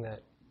 Anything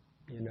that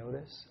you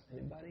notice?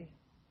 Anybody?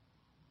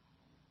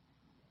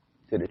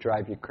 Did it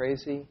drive you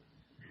crazy?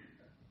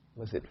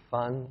 Was it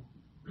fun?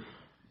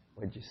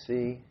 What did you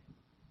see?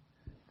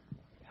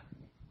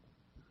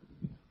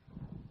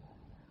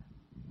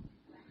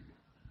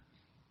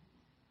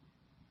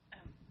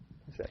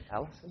 Is that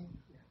Allison?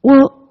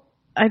 Well,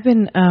 I've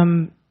been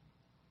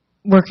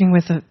working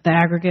with the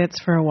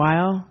aggregates for a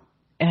while,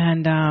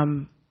 and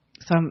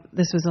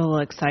this was a little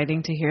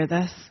exciting to hear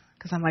this,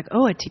 because I'm like,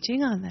 oh, a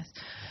teaching on this.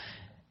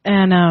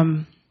 And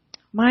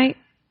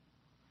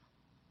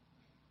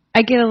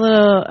I get a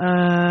little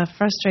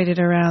frustrated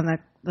around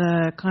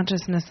the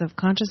consciousness of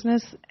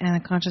consciousness and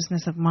the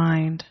consciousness of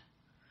mind.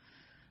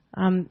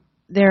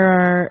 There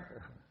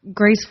are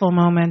graceful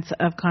moments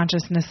of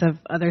consciousness of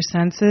other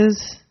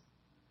senses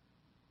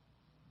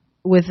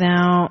with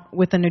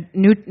the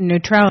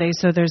neutrality,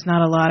 so there's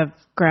not a lot of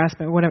grasp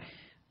or whatever.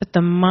 But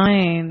the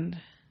mind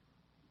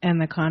and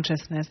the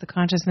consciousness of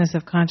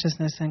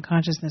consciousness and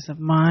consciousness of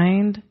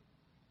mind,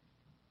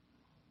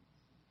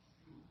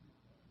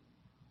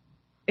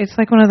 it's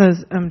like one of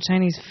those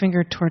Chinese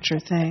finger torture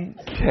things.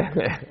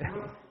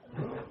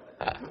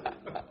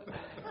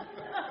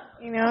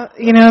 You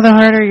know, the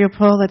harder you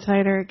pull, the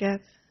tighter it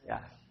gets. Yeah.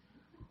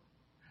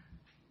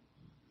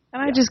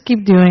 And I just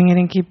keep doing it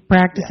and keep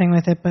practicing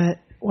with it, but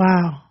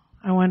wow,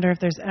 I wonder if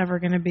there's ever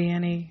going to be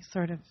any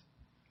sort of...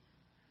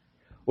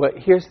 Well,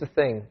 here's the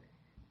thing.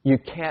 You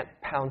can't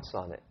pounce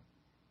on it.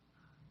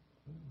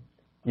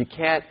 You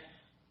can't,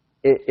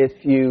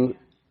 if you,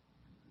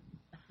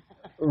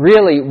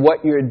 really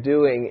what you're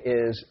doing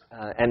is,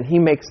 and he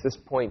makes this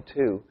point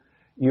too,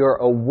 you're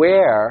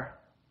aware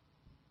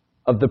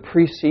of the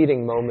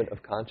preceding moment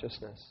of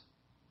consciousness.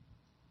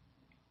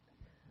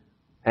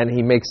 And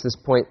he makes this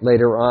point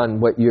later on,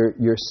 what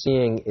you're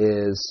seeing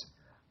is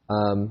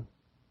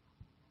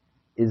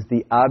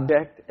the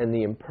object and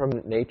the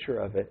impermanent nature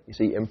of it. You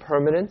see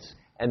impermanence,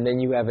 and then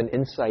you have an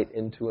insight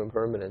into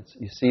impermanence.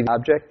 You see the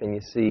object, and you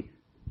see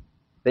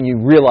then you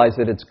realize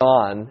that it's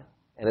gone,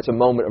 and it's a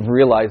moment of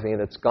realizing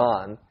that it's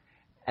gone.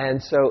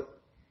 And so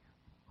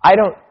I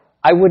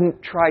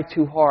wouldn't try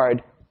too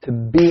hard to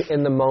be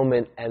in the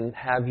moment and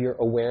have your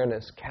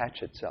awareness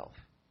catch itself.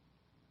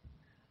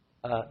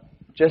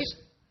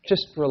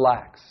 Just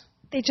relax.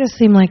 They just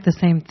seem like the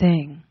same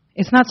thing.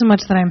 It's not so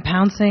much that I'm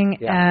pouncing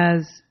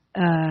as,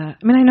 I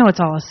know it's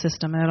all a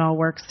system and it all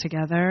works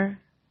together,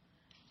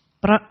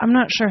 but I'm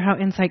not sure how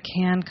insight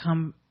can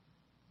come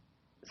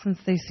since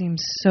they seem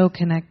so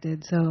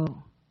connected, so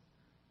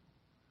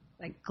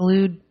like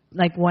glued,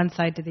 like one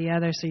side to the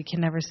other, so you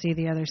can never see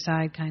the other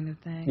side kind of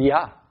thing.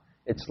 Yeah.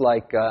 It's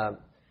like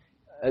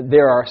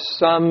there are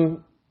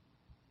some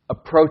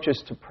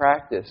approaches to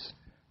practice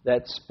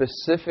that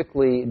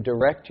specifically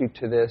direct you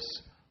to this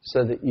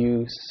so that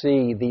you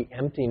see the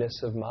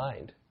emptiness of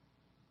mind.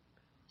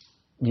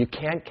 You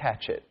can't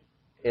catch it.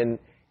 In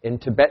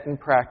Tibetan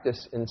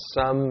practice, in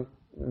some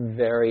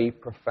very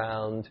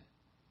profound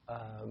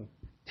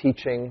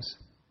teachings,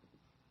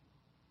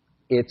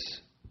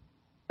 it's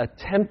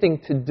attempting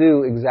to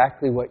do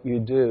exactly what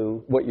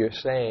you're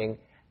saying,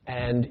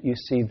 and you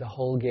see the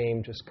whole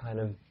game just kind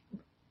of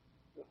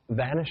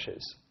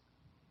vanishes.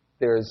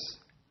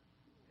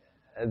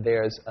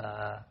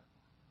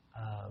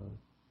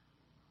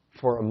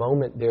 For a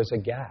moment, there's a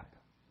gap.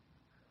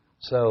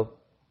 So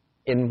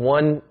in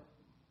one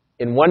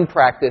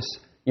practice,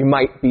 you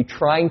might be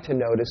trying to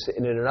notice it,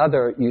 and in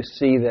another, you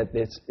see that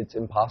it's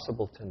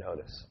impossible to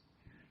notice.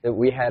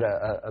 We had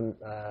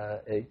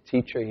a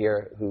teacher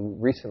here who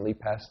recently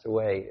passed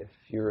away. If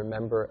you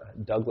remember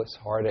Douglas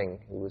Harding,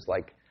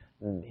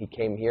 he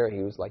came here,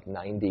 he was like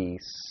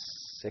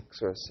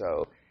 96 or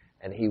so,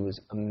 and he was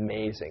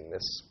amazing,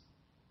 this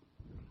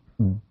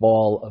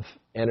ball of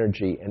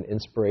energy and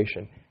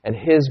inspiration. And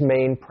his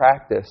main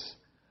practice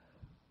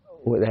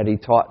that he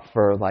taught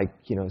for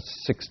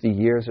 60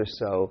 years or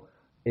so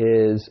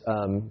is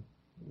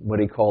what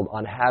he called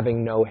on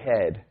having no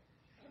head,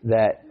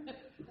 that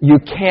you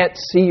can't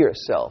see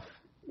yourself.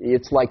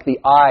 It's like the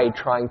eye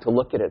trying to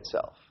look at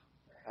itself,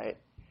 right?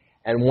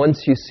 And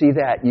once you see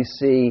that, you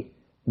see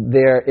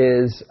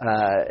there's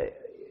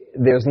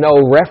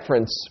no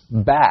reference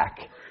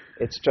back.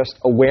 It's just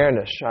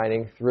awareness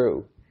shining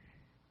through.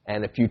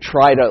 And if you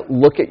try to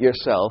look at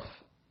yourself,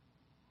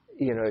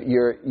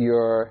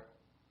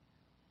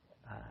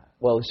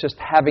 it's just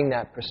having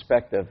that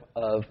perspective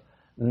of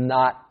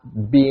the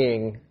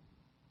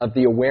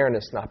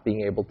awareness not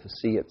being able to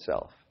see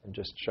itself and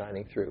just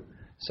shining through.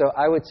 So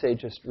I would say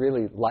just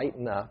really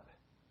lighten up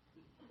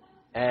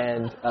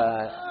and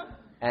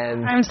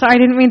I'm sorry, I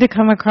didn't mean to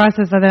come across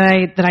as that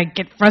I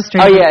get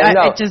frustrated. Oh yeah,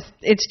 no.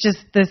 It's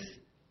just this.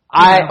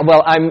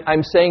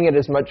 I'm saying it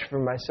as much for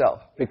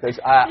myself because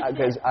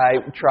I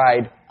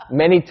tried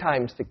many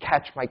times to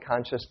catch my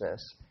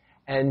consciousness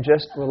and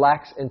just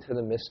relax into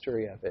the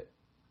mystery of it.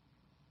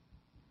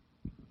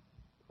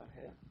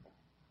 Okay.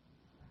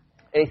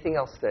 Anything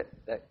else that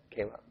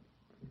came up?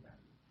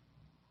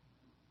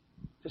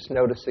 Just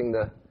noticing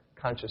the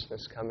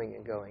consciousness coming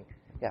and going.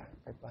 Yeah,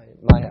 right by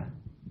Maya.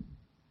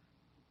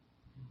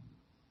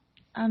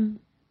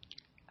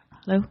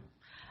 Hello.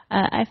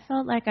 I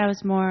felt like I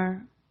was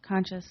more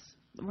conscious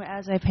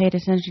as I paid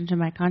attention to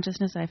my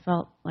consciousness. I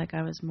felt like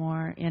I was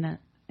more in a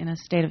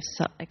state of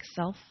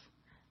self.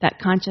 That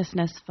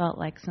consciousness felt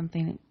like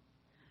something.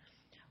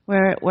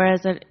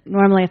 Whereas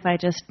normally, if I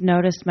just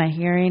noticed my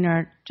hearing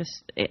or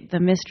just the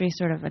mystery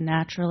sort of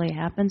naturally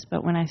happens.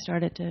 But when I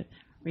started to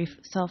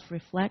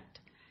self-reflect,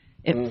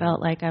 it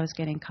felt like I was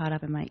getting caught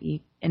up in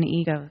an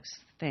ego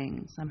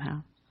thing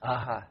somehow.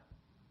 Uh-huh.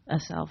 A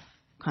self.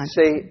 Can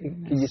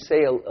you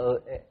say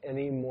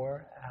any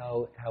more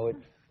how it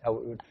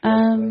would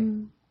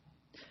feel?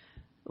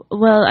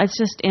 Well, it's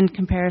just in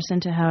comparison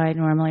to how I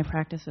normally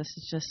practice this.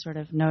 It's just sort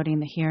of noting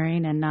the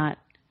hearing and not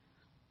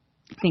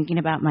thinking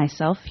about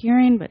myself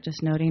hearing, but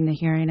just noting the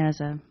hearing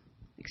as a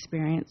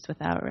experience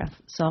without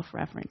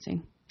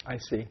self-referencing. I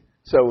see.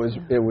 So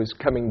it was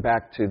coming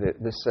back to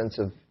the sense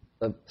of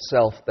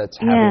self that's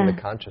having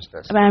the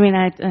consciousness. But I mean,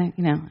 I don't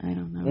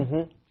know.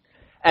 Mm-hmm.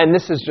 And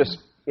this is just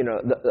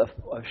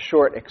a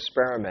short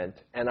experiment,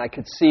 and I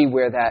could see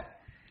where that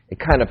it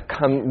kind of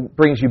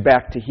brings you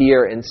back to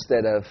here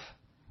instead of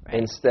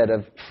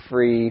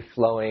free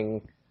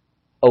flowing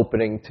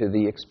opening to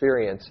the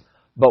experience.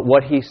 But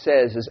what he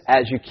says is,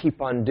 as you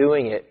keep on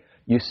doing it,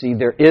 you see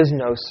there is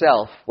no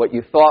self. What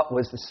you thought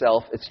was the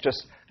self, it's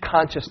just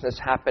consciousness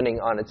happening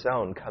on its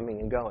own, coming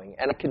and going.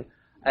 And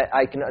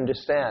I can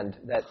understand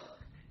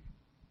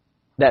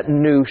that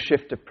new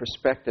shift of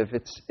perspective.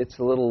 It's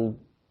a little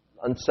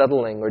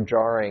unsettling or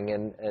jarring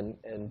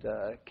and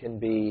can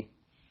be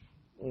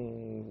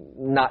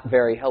not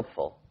very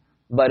helpful.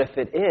 But if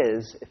it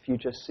is, if you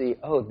just see,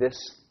 this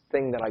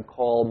thing that I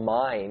call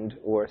mind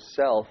or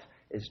self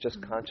is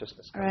just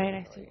consciousness. Right,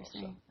 I see what you're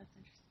saying. That's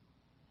interesting.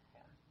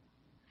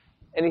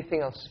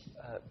 Anything else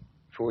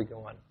before we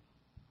go on?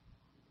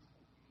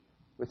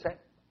 What's that?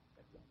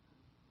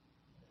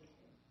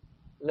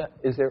 No,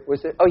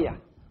 was there? Oh, yeah.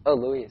 Oh,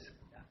 Louise.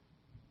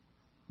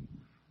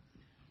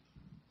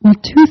 Well,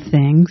 two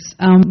things.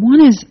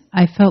 One is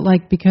I felt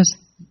like because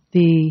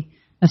the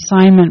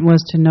assignment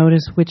was to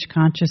notice which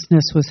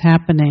consciousness was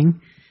happening,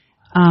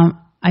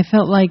 I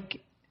felt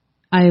like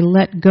I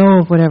let go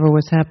of whatever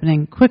was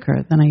happening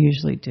quicker than I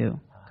usually do.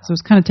 So it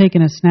was kind of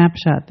taking a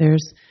snapshot.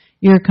 There's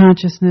ear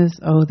consciousness,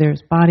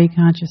 there's body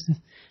consciousness.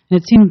 And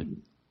it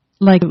seemed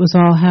like it was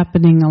all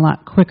happening a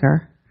lot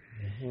quicker.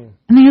 Mm-hmm.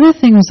 And the other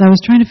thing was I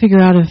was trying to figure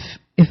out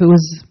if it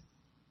was,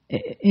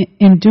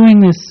 in doing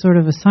this sort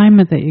of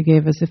assignment that you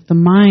gave us, if the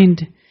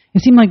mind,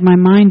 it seemed like my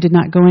mind did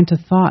not go into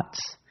thoughts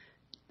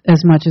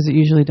as much as it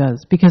usually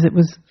does, because it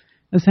was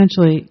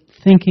essentially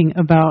thinking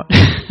about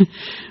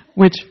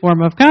which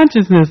form of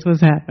consciousness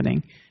was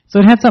happening. So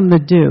it had something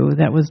to do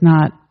that was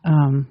not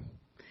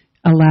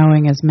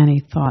allowing as many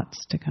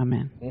thoughts to come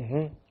in.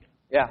 Mm-hmm.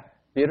 Yeah,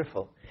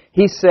 beautiful.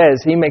 He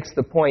makes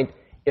the point,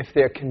 if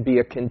there can be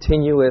a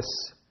continuous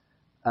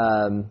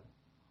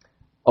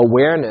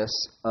awareness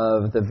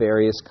of the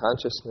various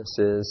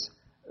consciousnesses,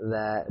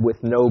 that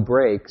with no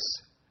breaks,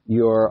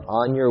 you're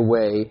on your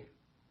way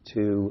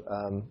to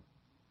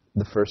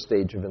the first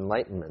stage of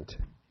enlightenment.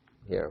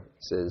 Here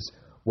it says,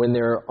 when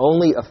there are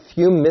only a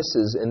few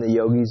misses in the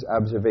yogi's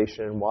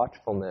observation and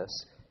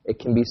watchfulness, it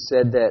can be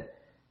said that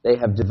they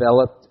have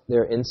developed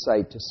their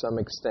insight to some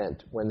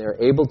extent. When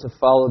they're able to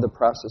follow the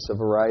process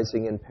of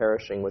arising and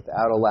perishing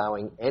without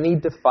allowing any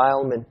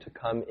defilement to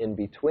come in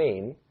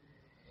between,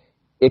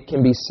 it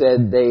can be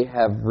said they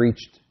have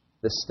reached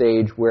the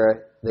stage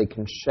where they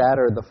can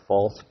shatter the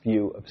false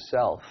view of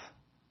self,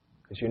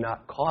 because you're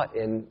not caught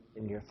in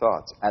your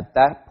thoughts. At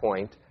that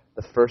point,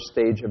 the first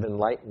stage of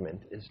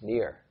enlightenment is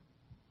near.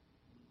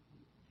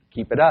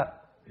 Keep it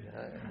up.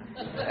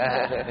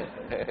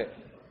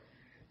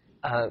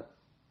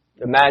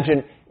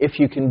 Imagine if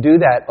you can do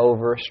that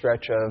over a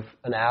stretch of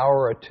an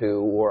hour or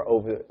two, or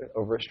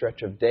over a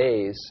stretch of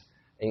days,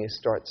 and you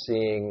start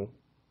seeing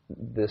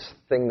this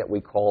thing that we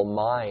call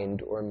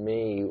mind or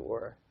me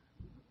or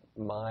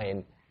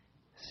mine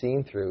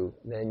seen through,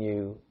 then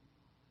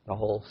the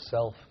whole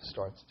self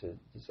starts to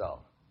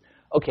dissolve.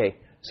 Okay,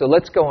 so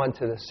let's go on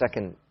to the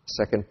second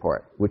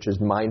part, which is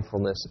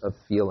mindfulness of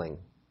feeling.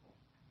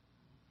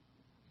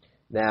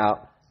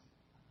 Now,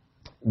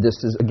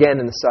 this is again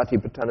in the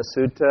Satipatthana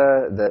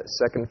Sutta, the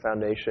second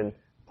foundation,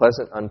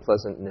 pleasant,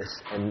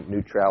 unpleasantness, and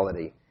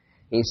neutrality.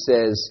 He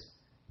says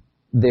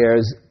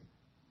there's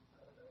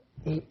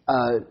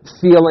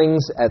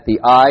feelings at the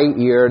eye,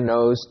 ear,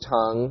 nose,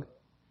 tongue.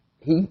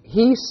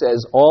 He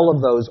says all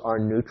of those are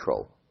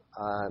neutral,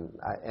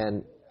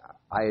 and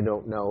I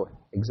don't know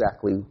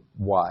exactly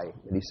why.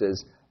 But he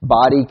says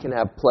body can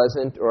have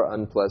pleasant or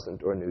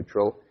unpleasant or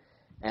neutral,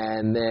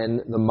 and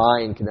then the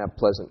mind can have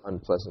pleasant,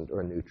 unpleasant,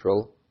 or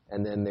neutral,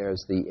 and then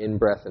there's the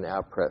in-breath and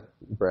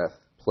out-breath,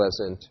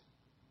 pleasant,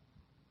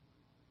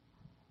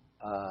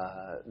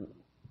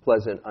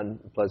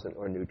 unpleasant,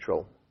 or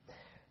neutral.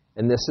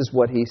 And this is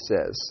what he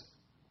says.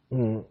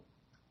 The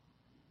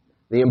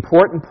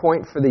important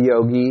point for the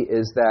yogi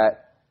is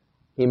that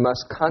he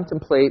must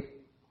contemplate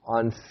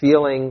on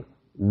feeling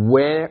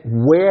where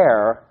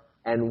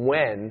and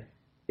when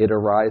it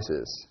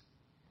arises.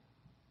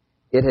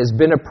 It has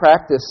been a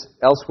practice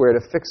elsewhere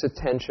to fix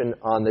attention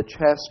on the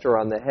chest or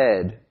on the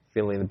head,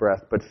 feeling the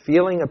breath, but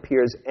feeling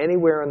appears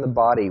anywhere in the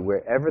body,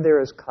 wherever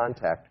there is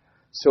contact,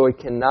 so it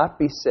cannot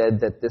be said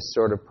that this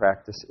sort of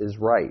practice is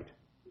right,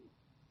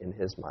 in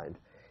his mind.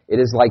 It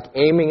is like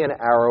aiming an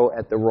arrow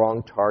at the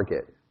wrong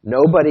target.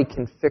 Nobody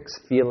can fix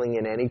feeling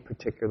in any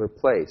particular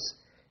place.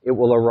 It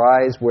will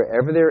arise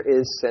wherever there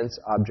is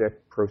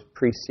sense-object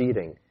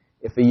preceding.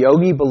 If a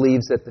yogi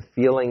believes that the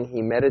feeling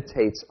he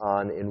meditates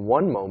on in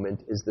one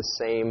moment is the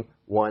same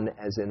one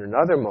as in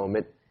another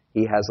moment,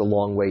 he has a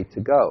long way to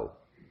go.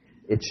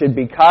 It should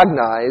be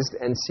cognized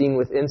and seen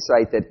with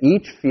insight that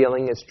each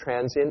feeling is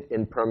transient,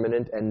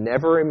 impermanent, and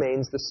never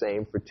remains the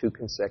same for 2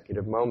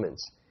 consecutive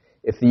moments.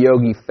 If the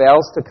yogi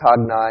fails to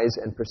cognize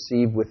and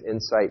perceive with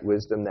insight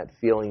wisdom that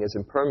feeling is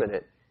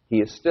impermanent,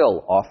 he is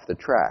still off the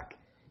track.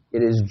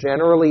 It is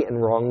generally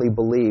and wrongly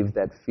believed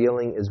that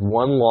feeling is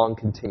one long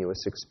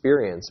continuous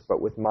experience, but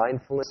with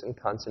mindfulness and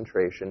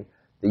concentration,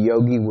 the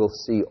yogi will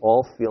see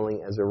all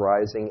feeling as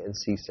arising and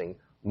ceasing,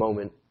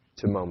 moment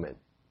to moment.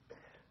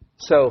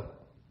 So,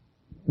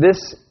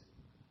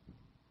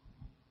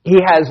 he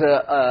has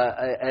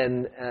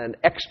an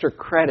extra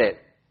credit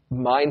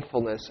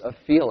mindfulness of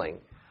feeling,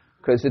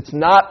 because it's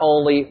not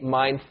only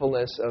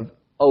mindfulness of,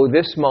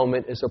 this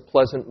moment is a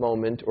pleasant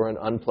moment or an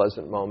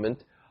unpleasant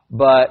moment,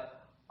 but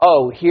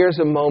here's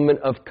a moment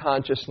of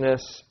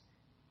consciousness,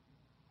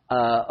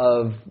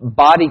 of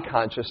body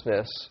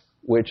consciousness,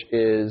 which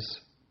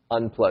is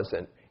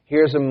unpleasant.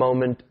 Here's a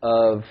moment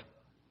of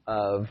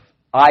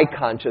eye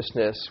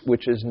consciousness,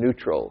 which is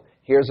neutral.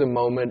 Here's a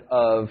moment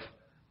of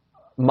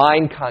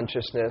mind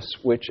consciousness,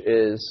 which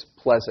is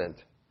pleasant.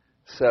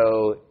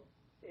 So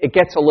it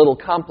gets a little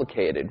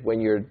complicated when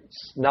you're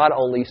not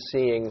only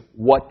seeing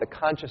what the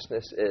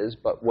consciousness is,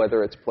 but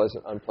whether it's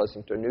pleasant,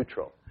 unpleasant, or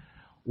neutral.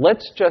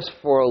 Let's just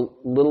for a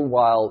little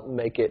while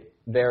make it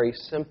very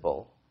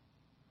simple,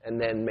 and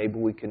then maybe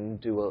we can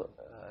do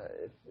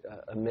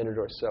a minute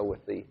or so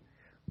with the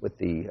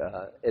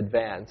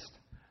advanced.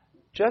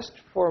 Just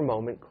for a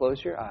moment,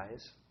 close your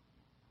eyes.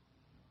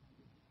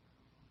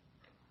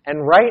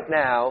 And right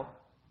now,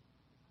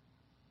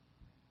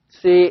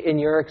 see in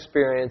your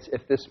experience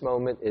if this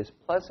moment is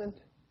pleasant,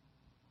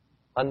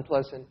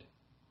 unpleasant,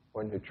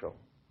 or neutral.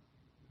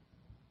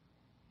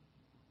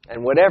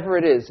 And whatever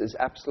it is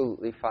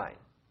absolutely fine.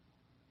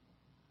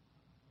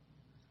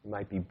 You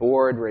might be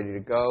bored, ready to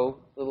go,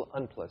 a little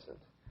unpleasant.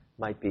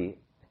 Might be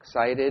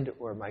excited,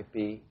 or might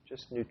be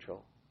just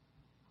neutral.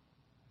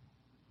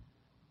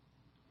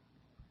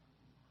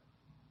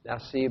 Now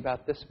see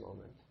about this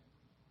moment.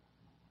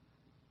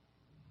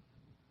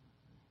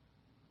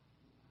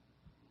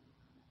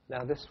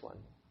 Now this one.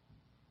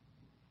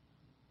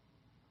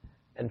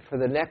 And for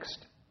the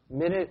next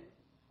minute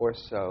or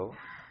so,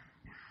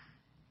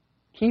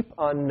 keep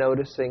on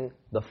noticing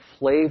the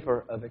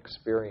flavor of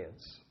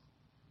experience.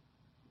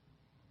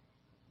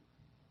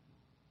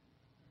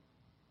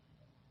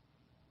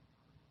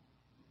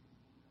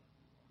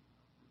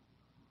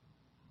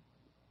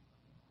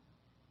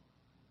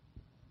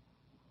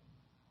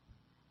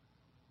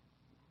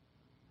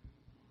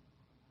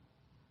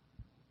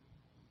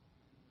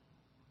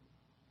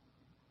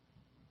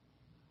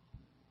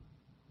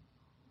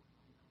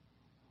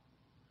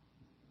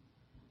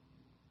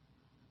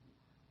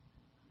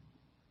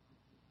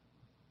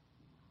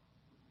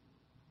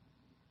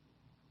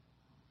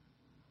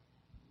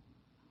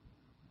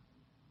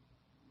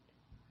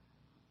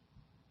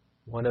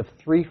 One of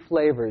three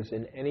flavors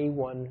in any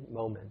one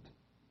moment.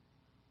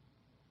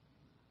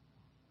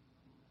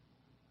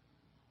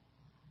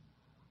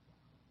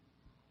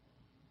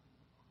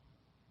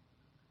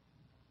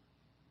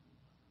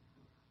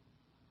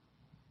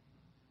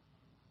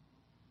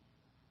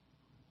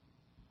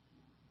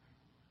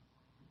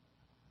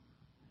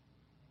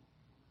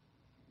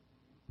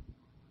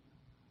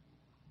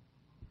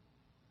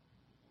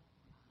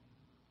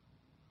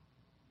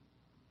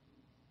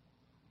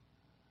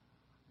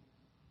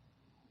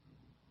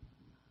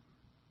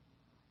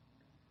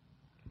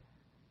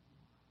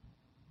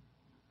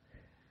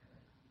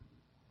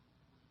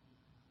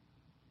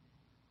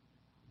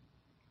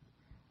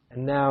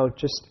 And now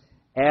just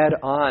add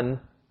on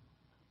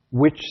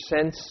which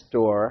sense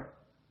door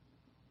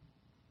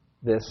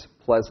this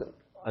pleasant,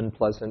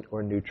 unpleasant,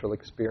 or neutral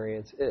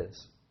experience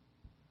is.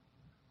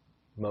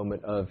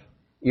 Moment of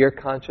ear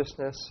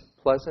consciousness,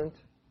 pleasant.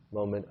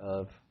 Moment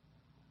of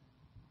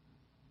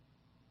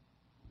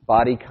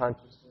body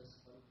consciousness,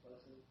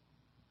 unpleasant.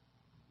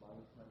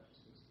 Mind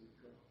consciousness,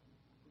 neutral.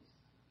 Just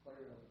play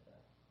around with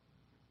that.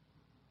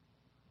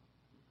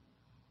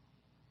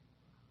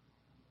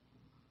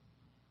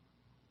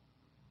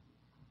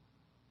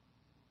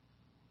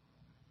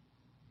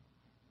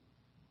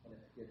 And if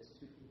it gets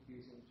too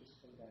confusing,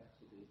 just come back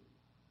to the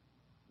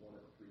one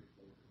of three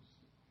flavors.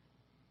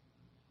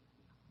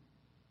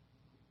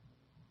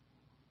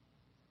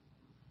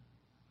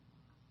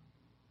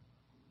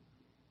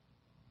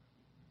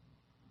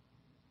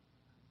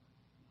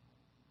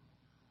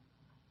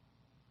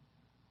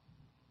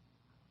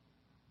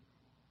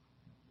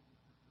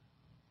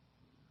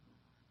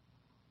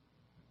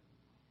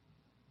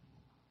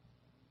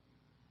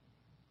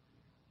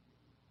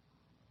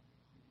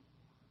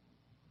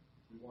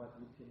 If you want,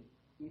 you can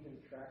even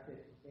track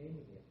it,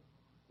 aiming it.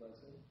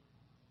 Pleasant,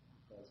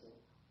 pleasant,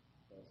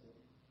 pleasant,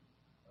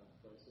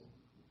 unpleasant,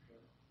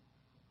 neutral.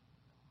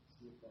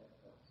 See if that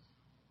helps.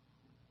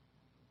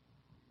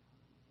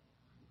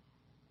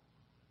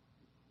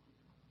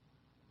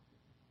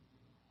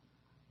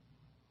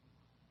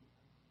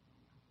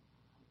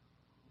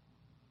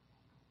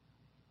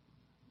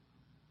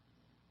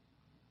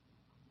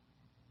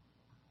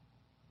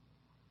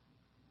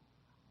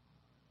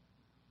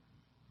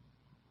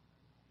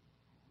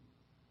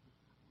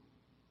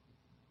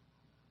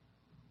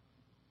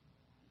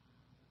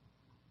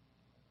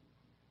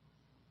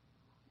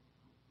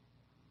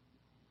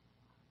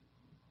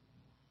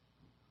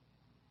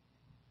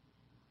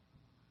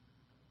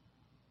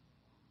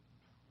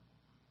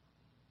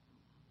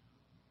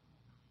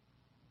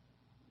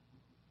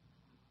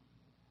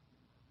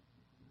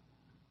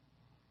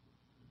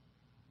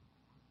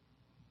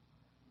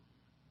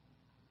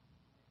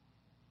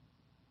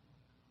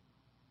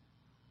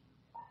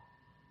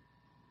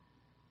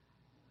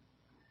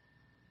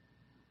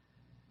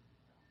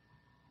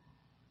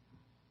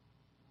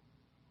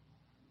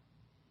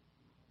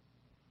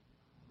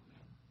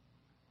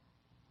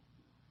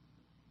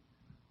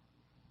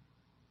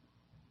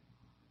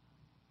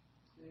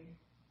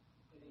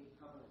 Any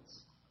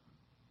comments?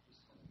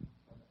 Just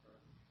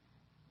confirm.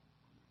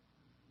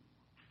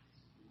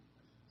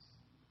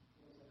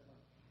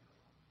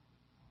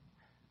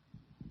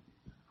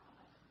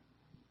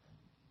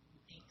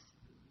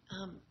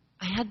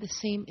 I had the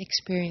same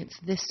experience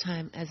this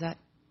time as I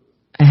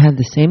had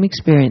the same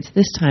experience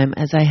this time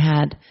as I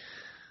had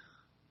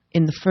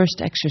in the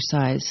first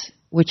exercise,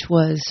 which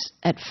was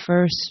at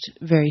first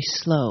very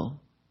slow,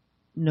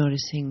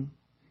 noticing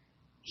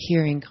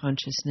hearing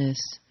consciousness,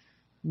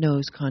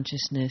 nose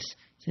consciousness,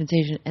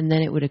 sensation, and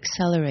then it would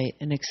accelerate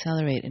and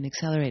accelerate and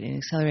accelerate and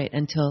accelerate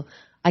until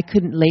I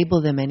couldn't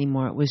label them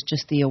anymore. It was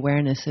just the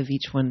awareness of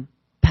each one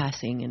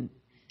passing and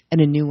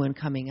a new one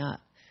coming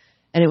up.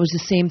 And it was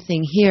the same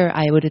thing here.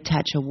 I would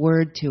attach a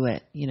word to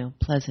it,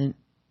 pleasant,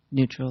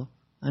 neutral,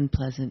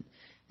 unpleasant.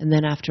 And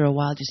then after a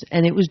while,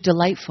 and it was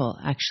delightful,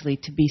 actually,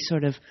 to be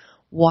sort of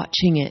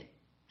watching it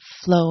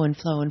flow and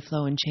flow and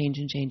flow and change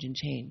and change and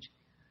change.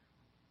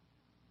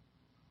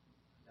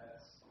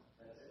 That's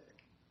it.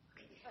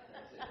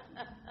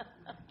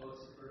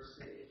 What's the first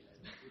stage?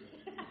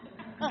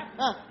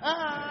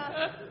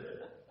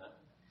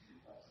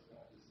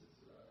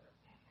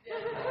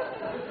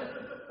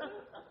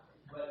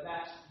 But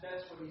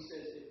that's what he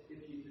says. If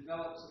you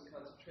develop some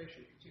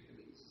concentration,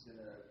 particularly this is in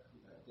a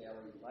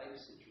daily life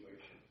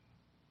situation,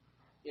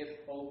 if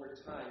over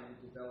time you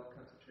develop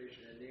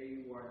concentration, and there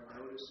you are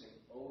noticing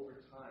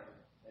over time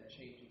that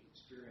changing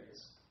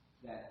experience,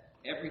 that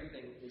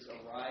everything is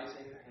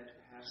arising and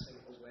passing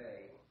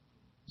away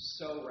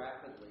so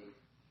rapidly,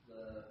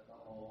 the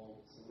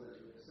whole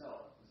solidity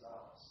itself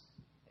dissolves,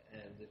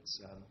 and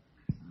it's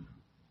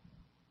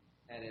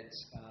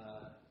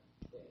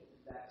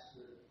that's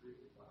where the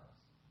freedom lies.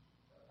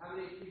 How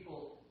many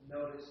people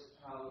notice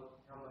how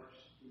much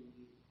the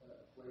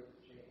flavor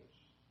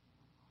changed?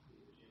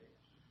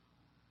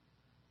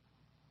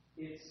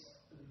 It's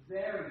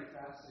very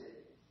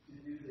fascinating to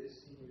do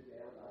this in your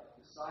daily life.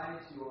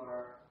 Besides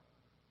your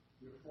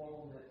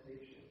formal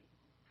meditation,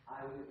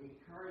 I would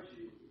encourage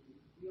you, if you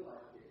feel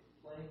like it,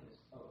 playing this.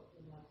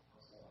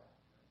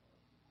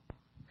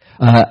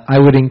 I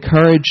would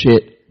encourage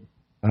it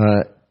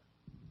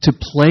to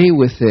play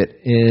with it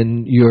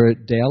in your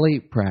daily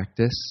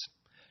practice,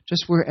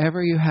 just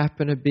wherever you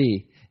happen to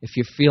be. If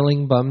you're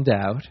feeling bummed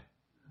out,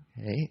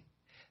 okay,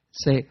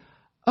 say,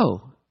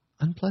 "Oh,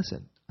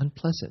 unpleasant.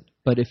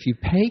 But if you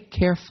pay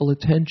careful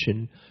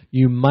attention,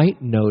 you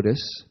might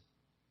notice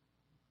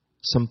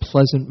some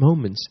pleasant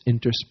moments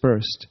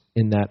interspersed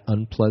in that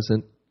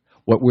unpleasant,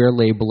 what we're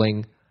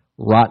labeling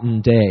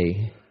rotten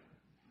day.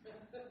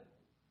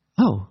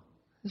 Oh,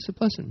 this is a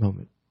pleasant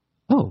moment.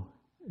 Oh,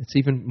 it's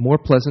even more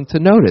pleasant to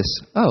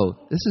notice. Oh,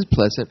 this is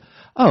pleasant.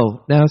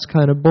 Oh, now it's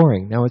kind of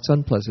boring. Now it's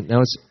unpleasant.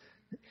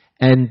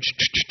 And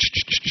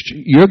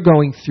you're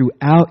going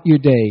throughout your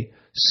day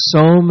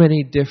so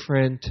many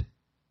different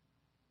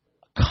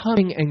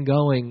coming and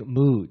going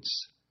moods,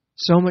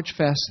 so much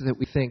faster than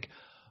we think,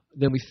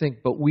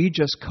 but we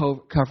just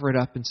cover it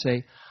up and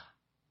say,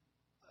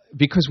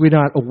 because we're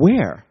not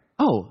aware,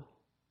 oh,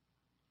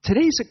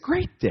 today's a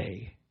great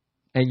day.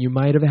 And you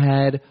might have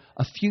had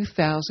a few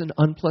thousand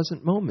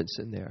unpleasant moments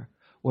in there.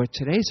 Or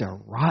today's a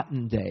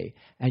rotten day,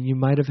 and you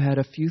might have had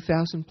a few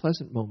thousand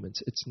pleasant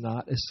moments. It's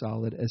not as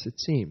solid as it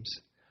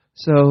seems.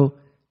 So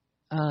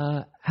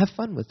have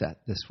fun with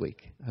that this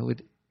week. I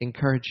would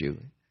encourage you.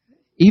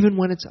 Even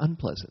when it's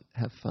unpleasant,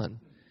 have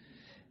fun.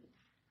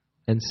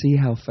 And see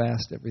how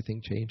fast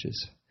everything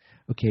changes.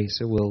 Okay,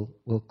 so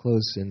we'll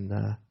close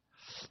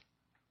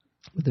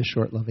with a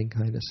short loving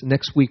kindness.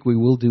 Next week we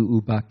will do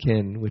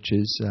Ubakin, which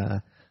is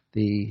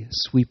the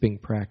sweeping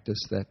practice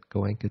that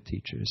Goenka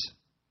teaches.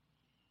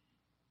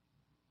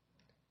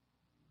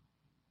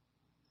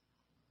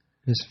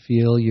 Just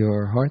feel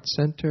your heart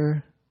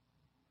center.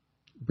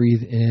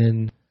 Breathe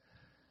in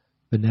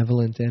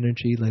benevolent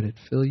energy. Let it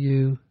fill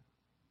you.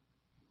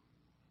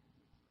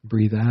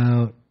 Breathe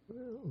out.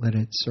 Let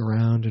it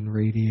surround and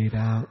radiate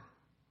out.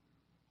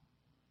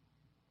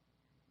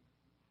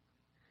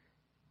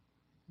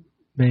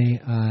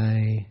 May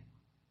I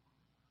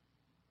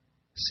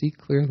see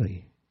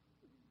clearly.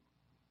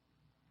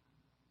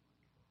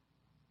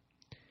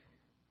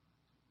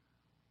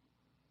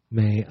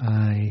 May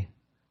I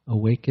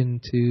awaken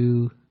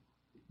to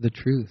the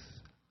truth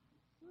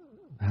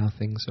of how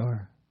things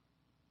are.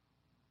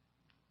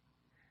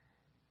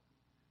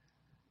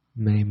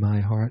 May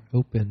my heart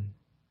open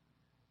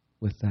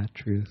with that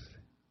truth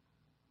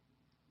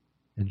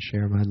and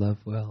share my love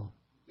well.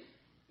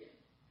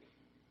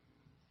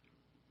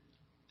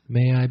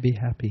 May I be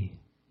happy.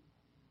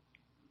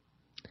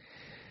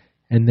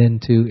 And then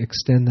to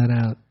extend that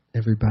out,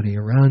 everybody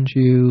around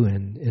you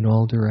and in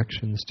all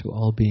directions to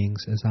all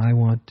beings. As I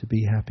want to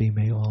be happy,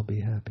 may all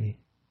be happy.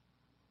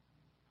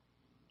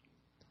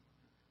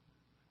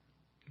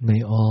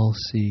 May all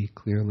see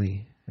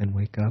clearly and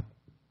wake up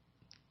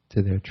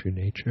to their true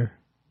nature.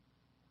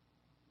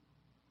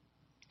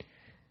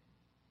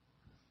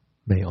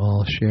 May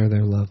all share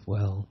their love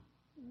well.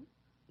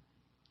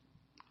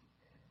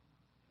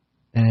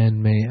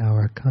 And may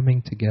our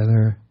coming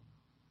together,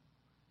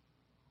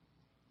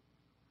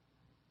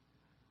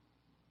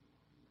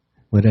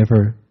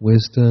 whatever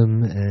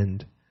wisdom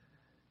and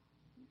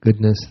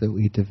goodness that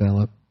we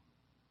develop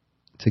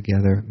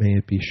together, may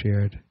it be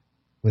shared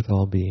with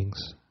all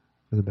beings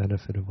for the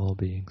benefit of all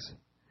beings.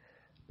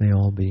 May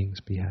all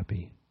beings be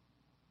happy.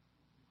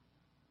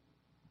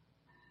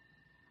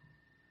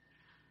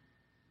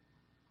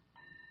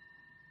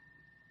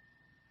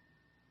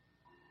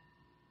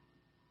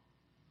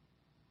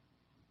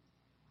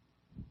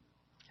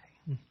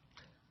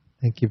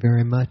 Thank you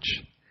very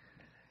much.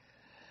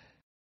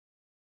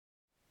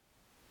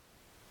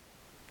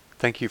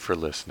 Thank you for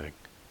listening.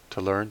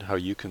 To learn how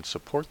you can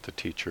support the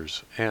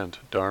teachers and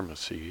Dharma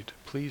Seed,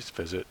 please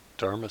visit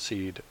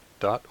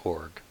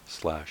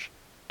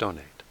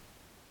dharmaseed.org/donate.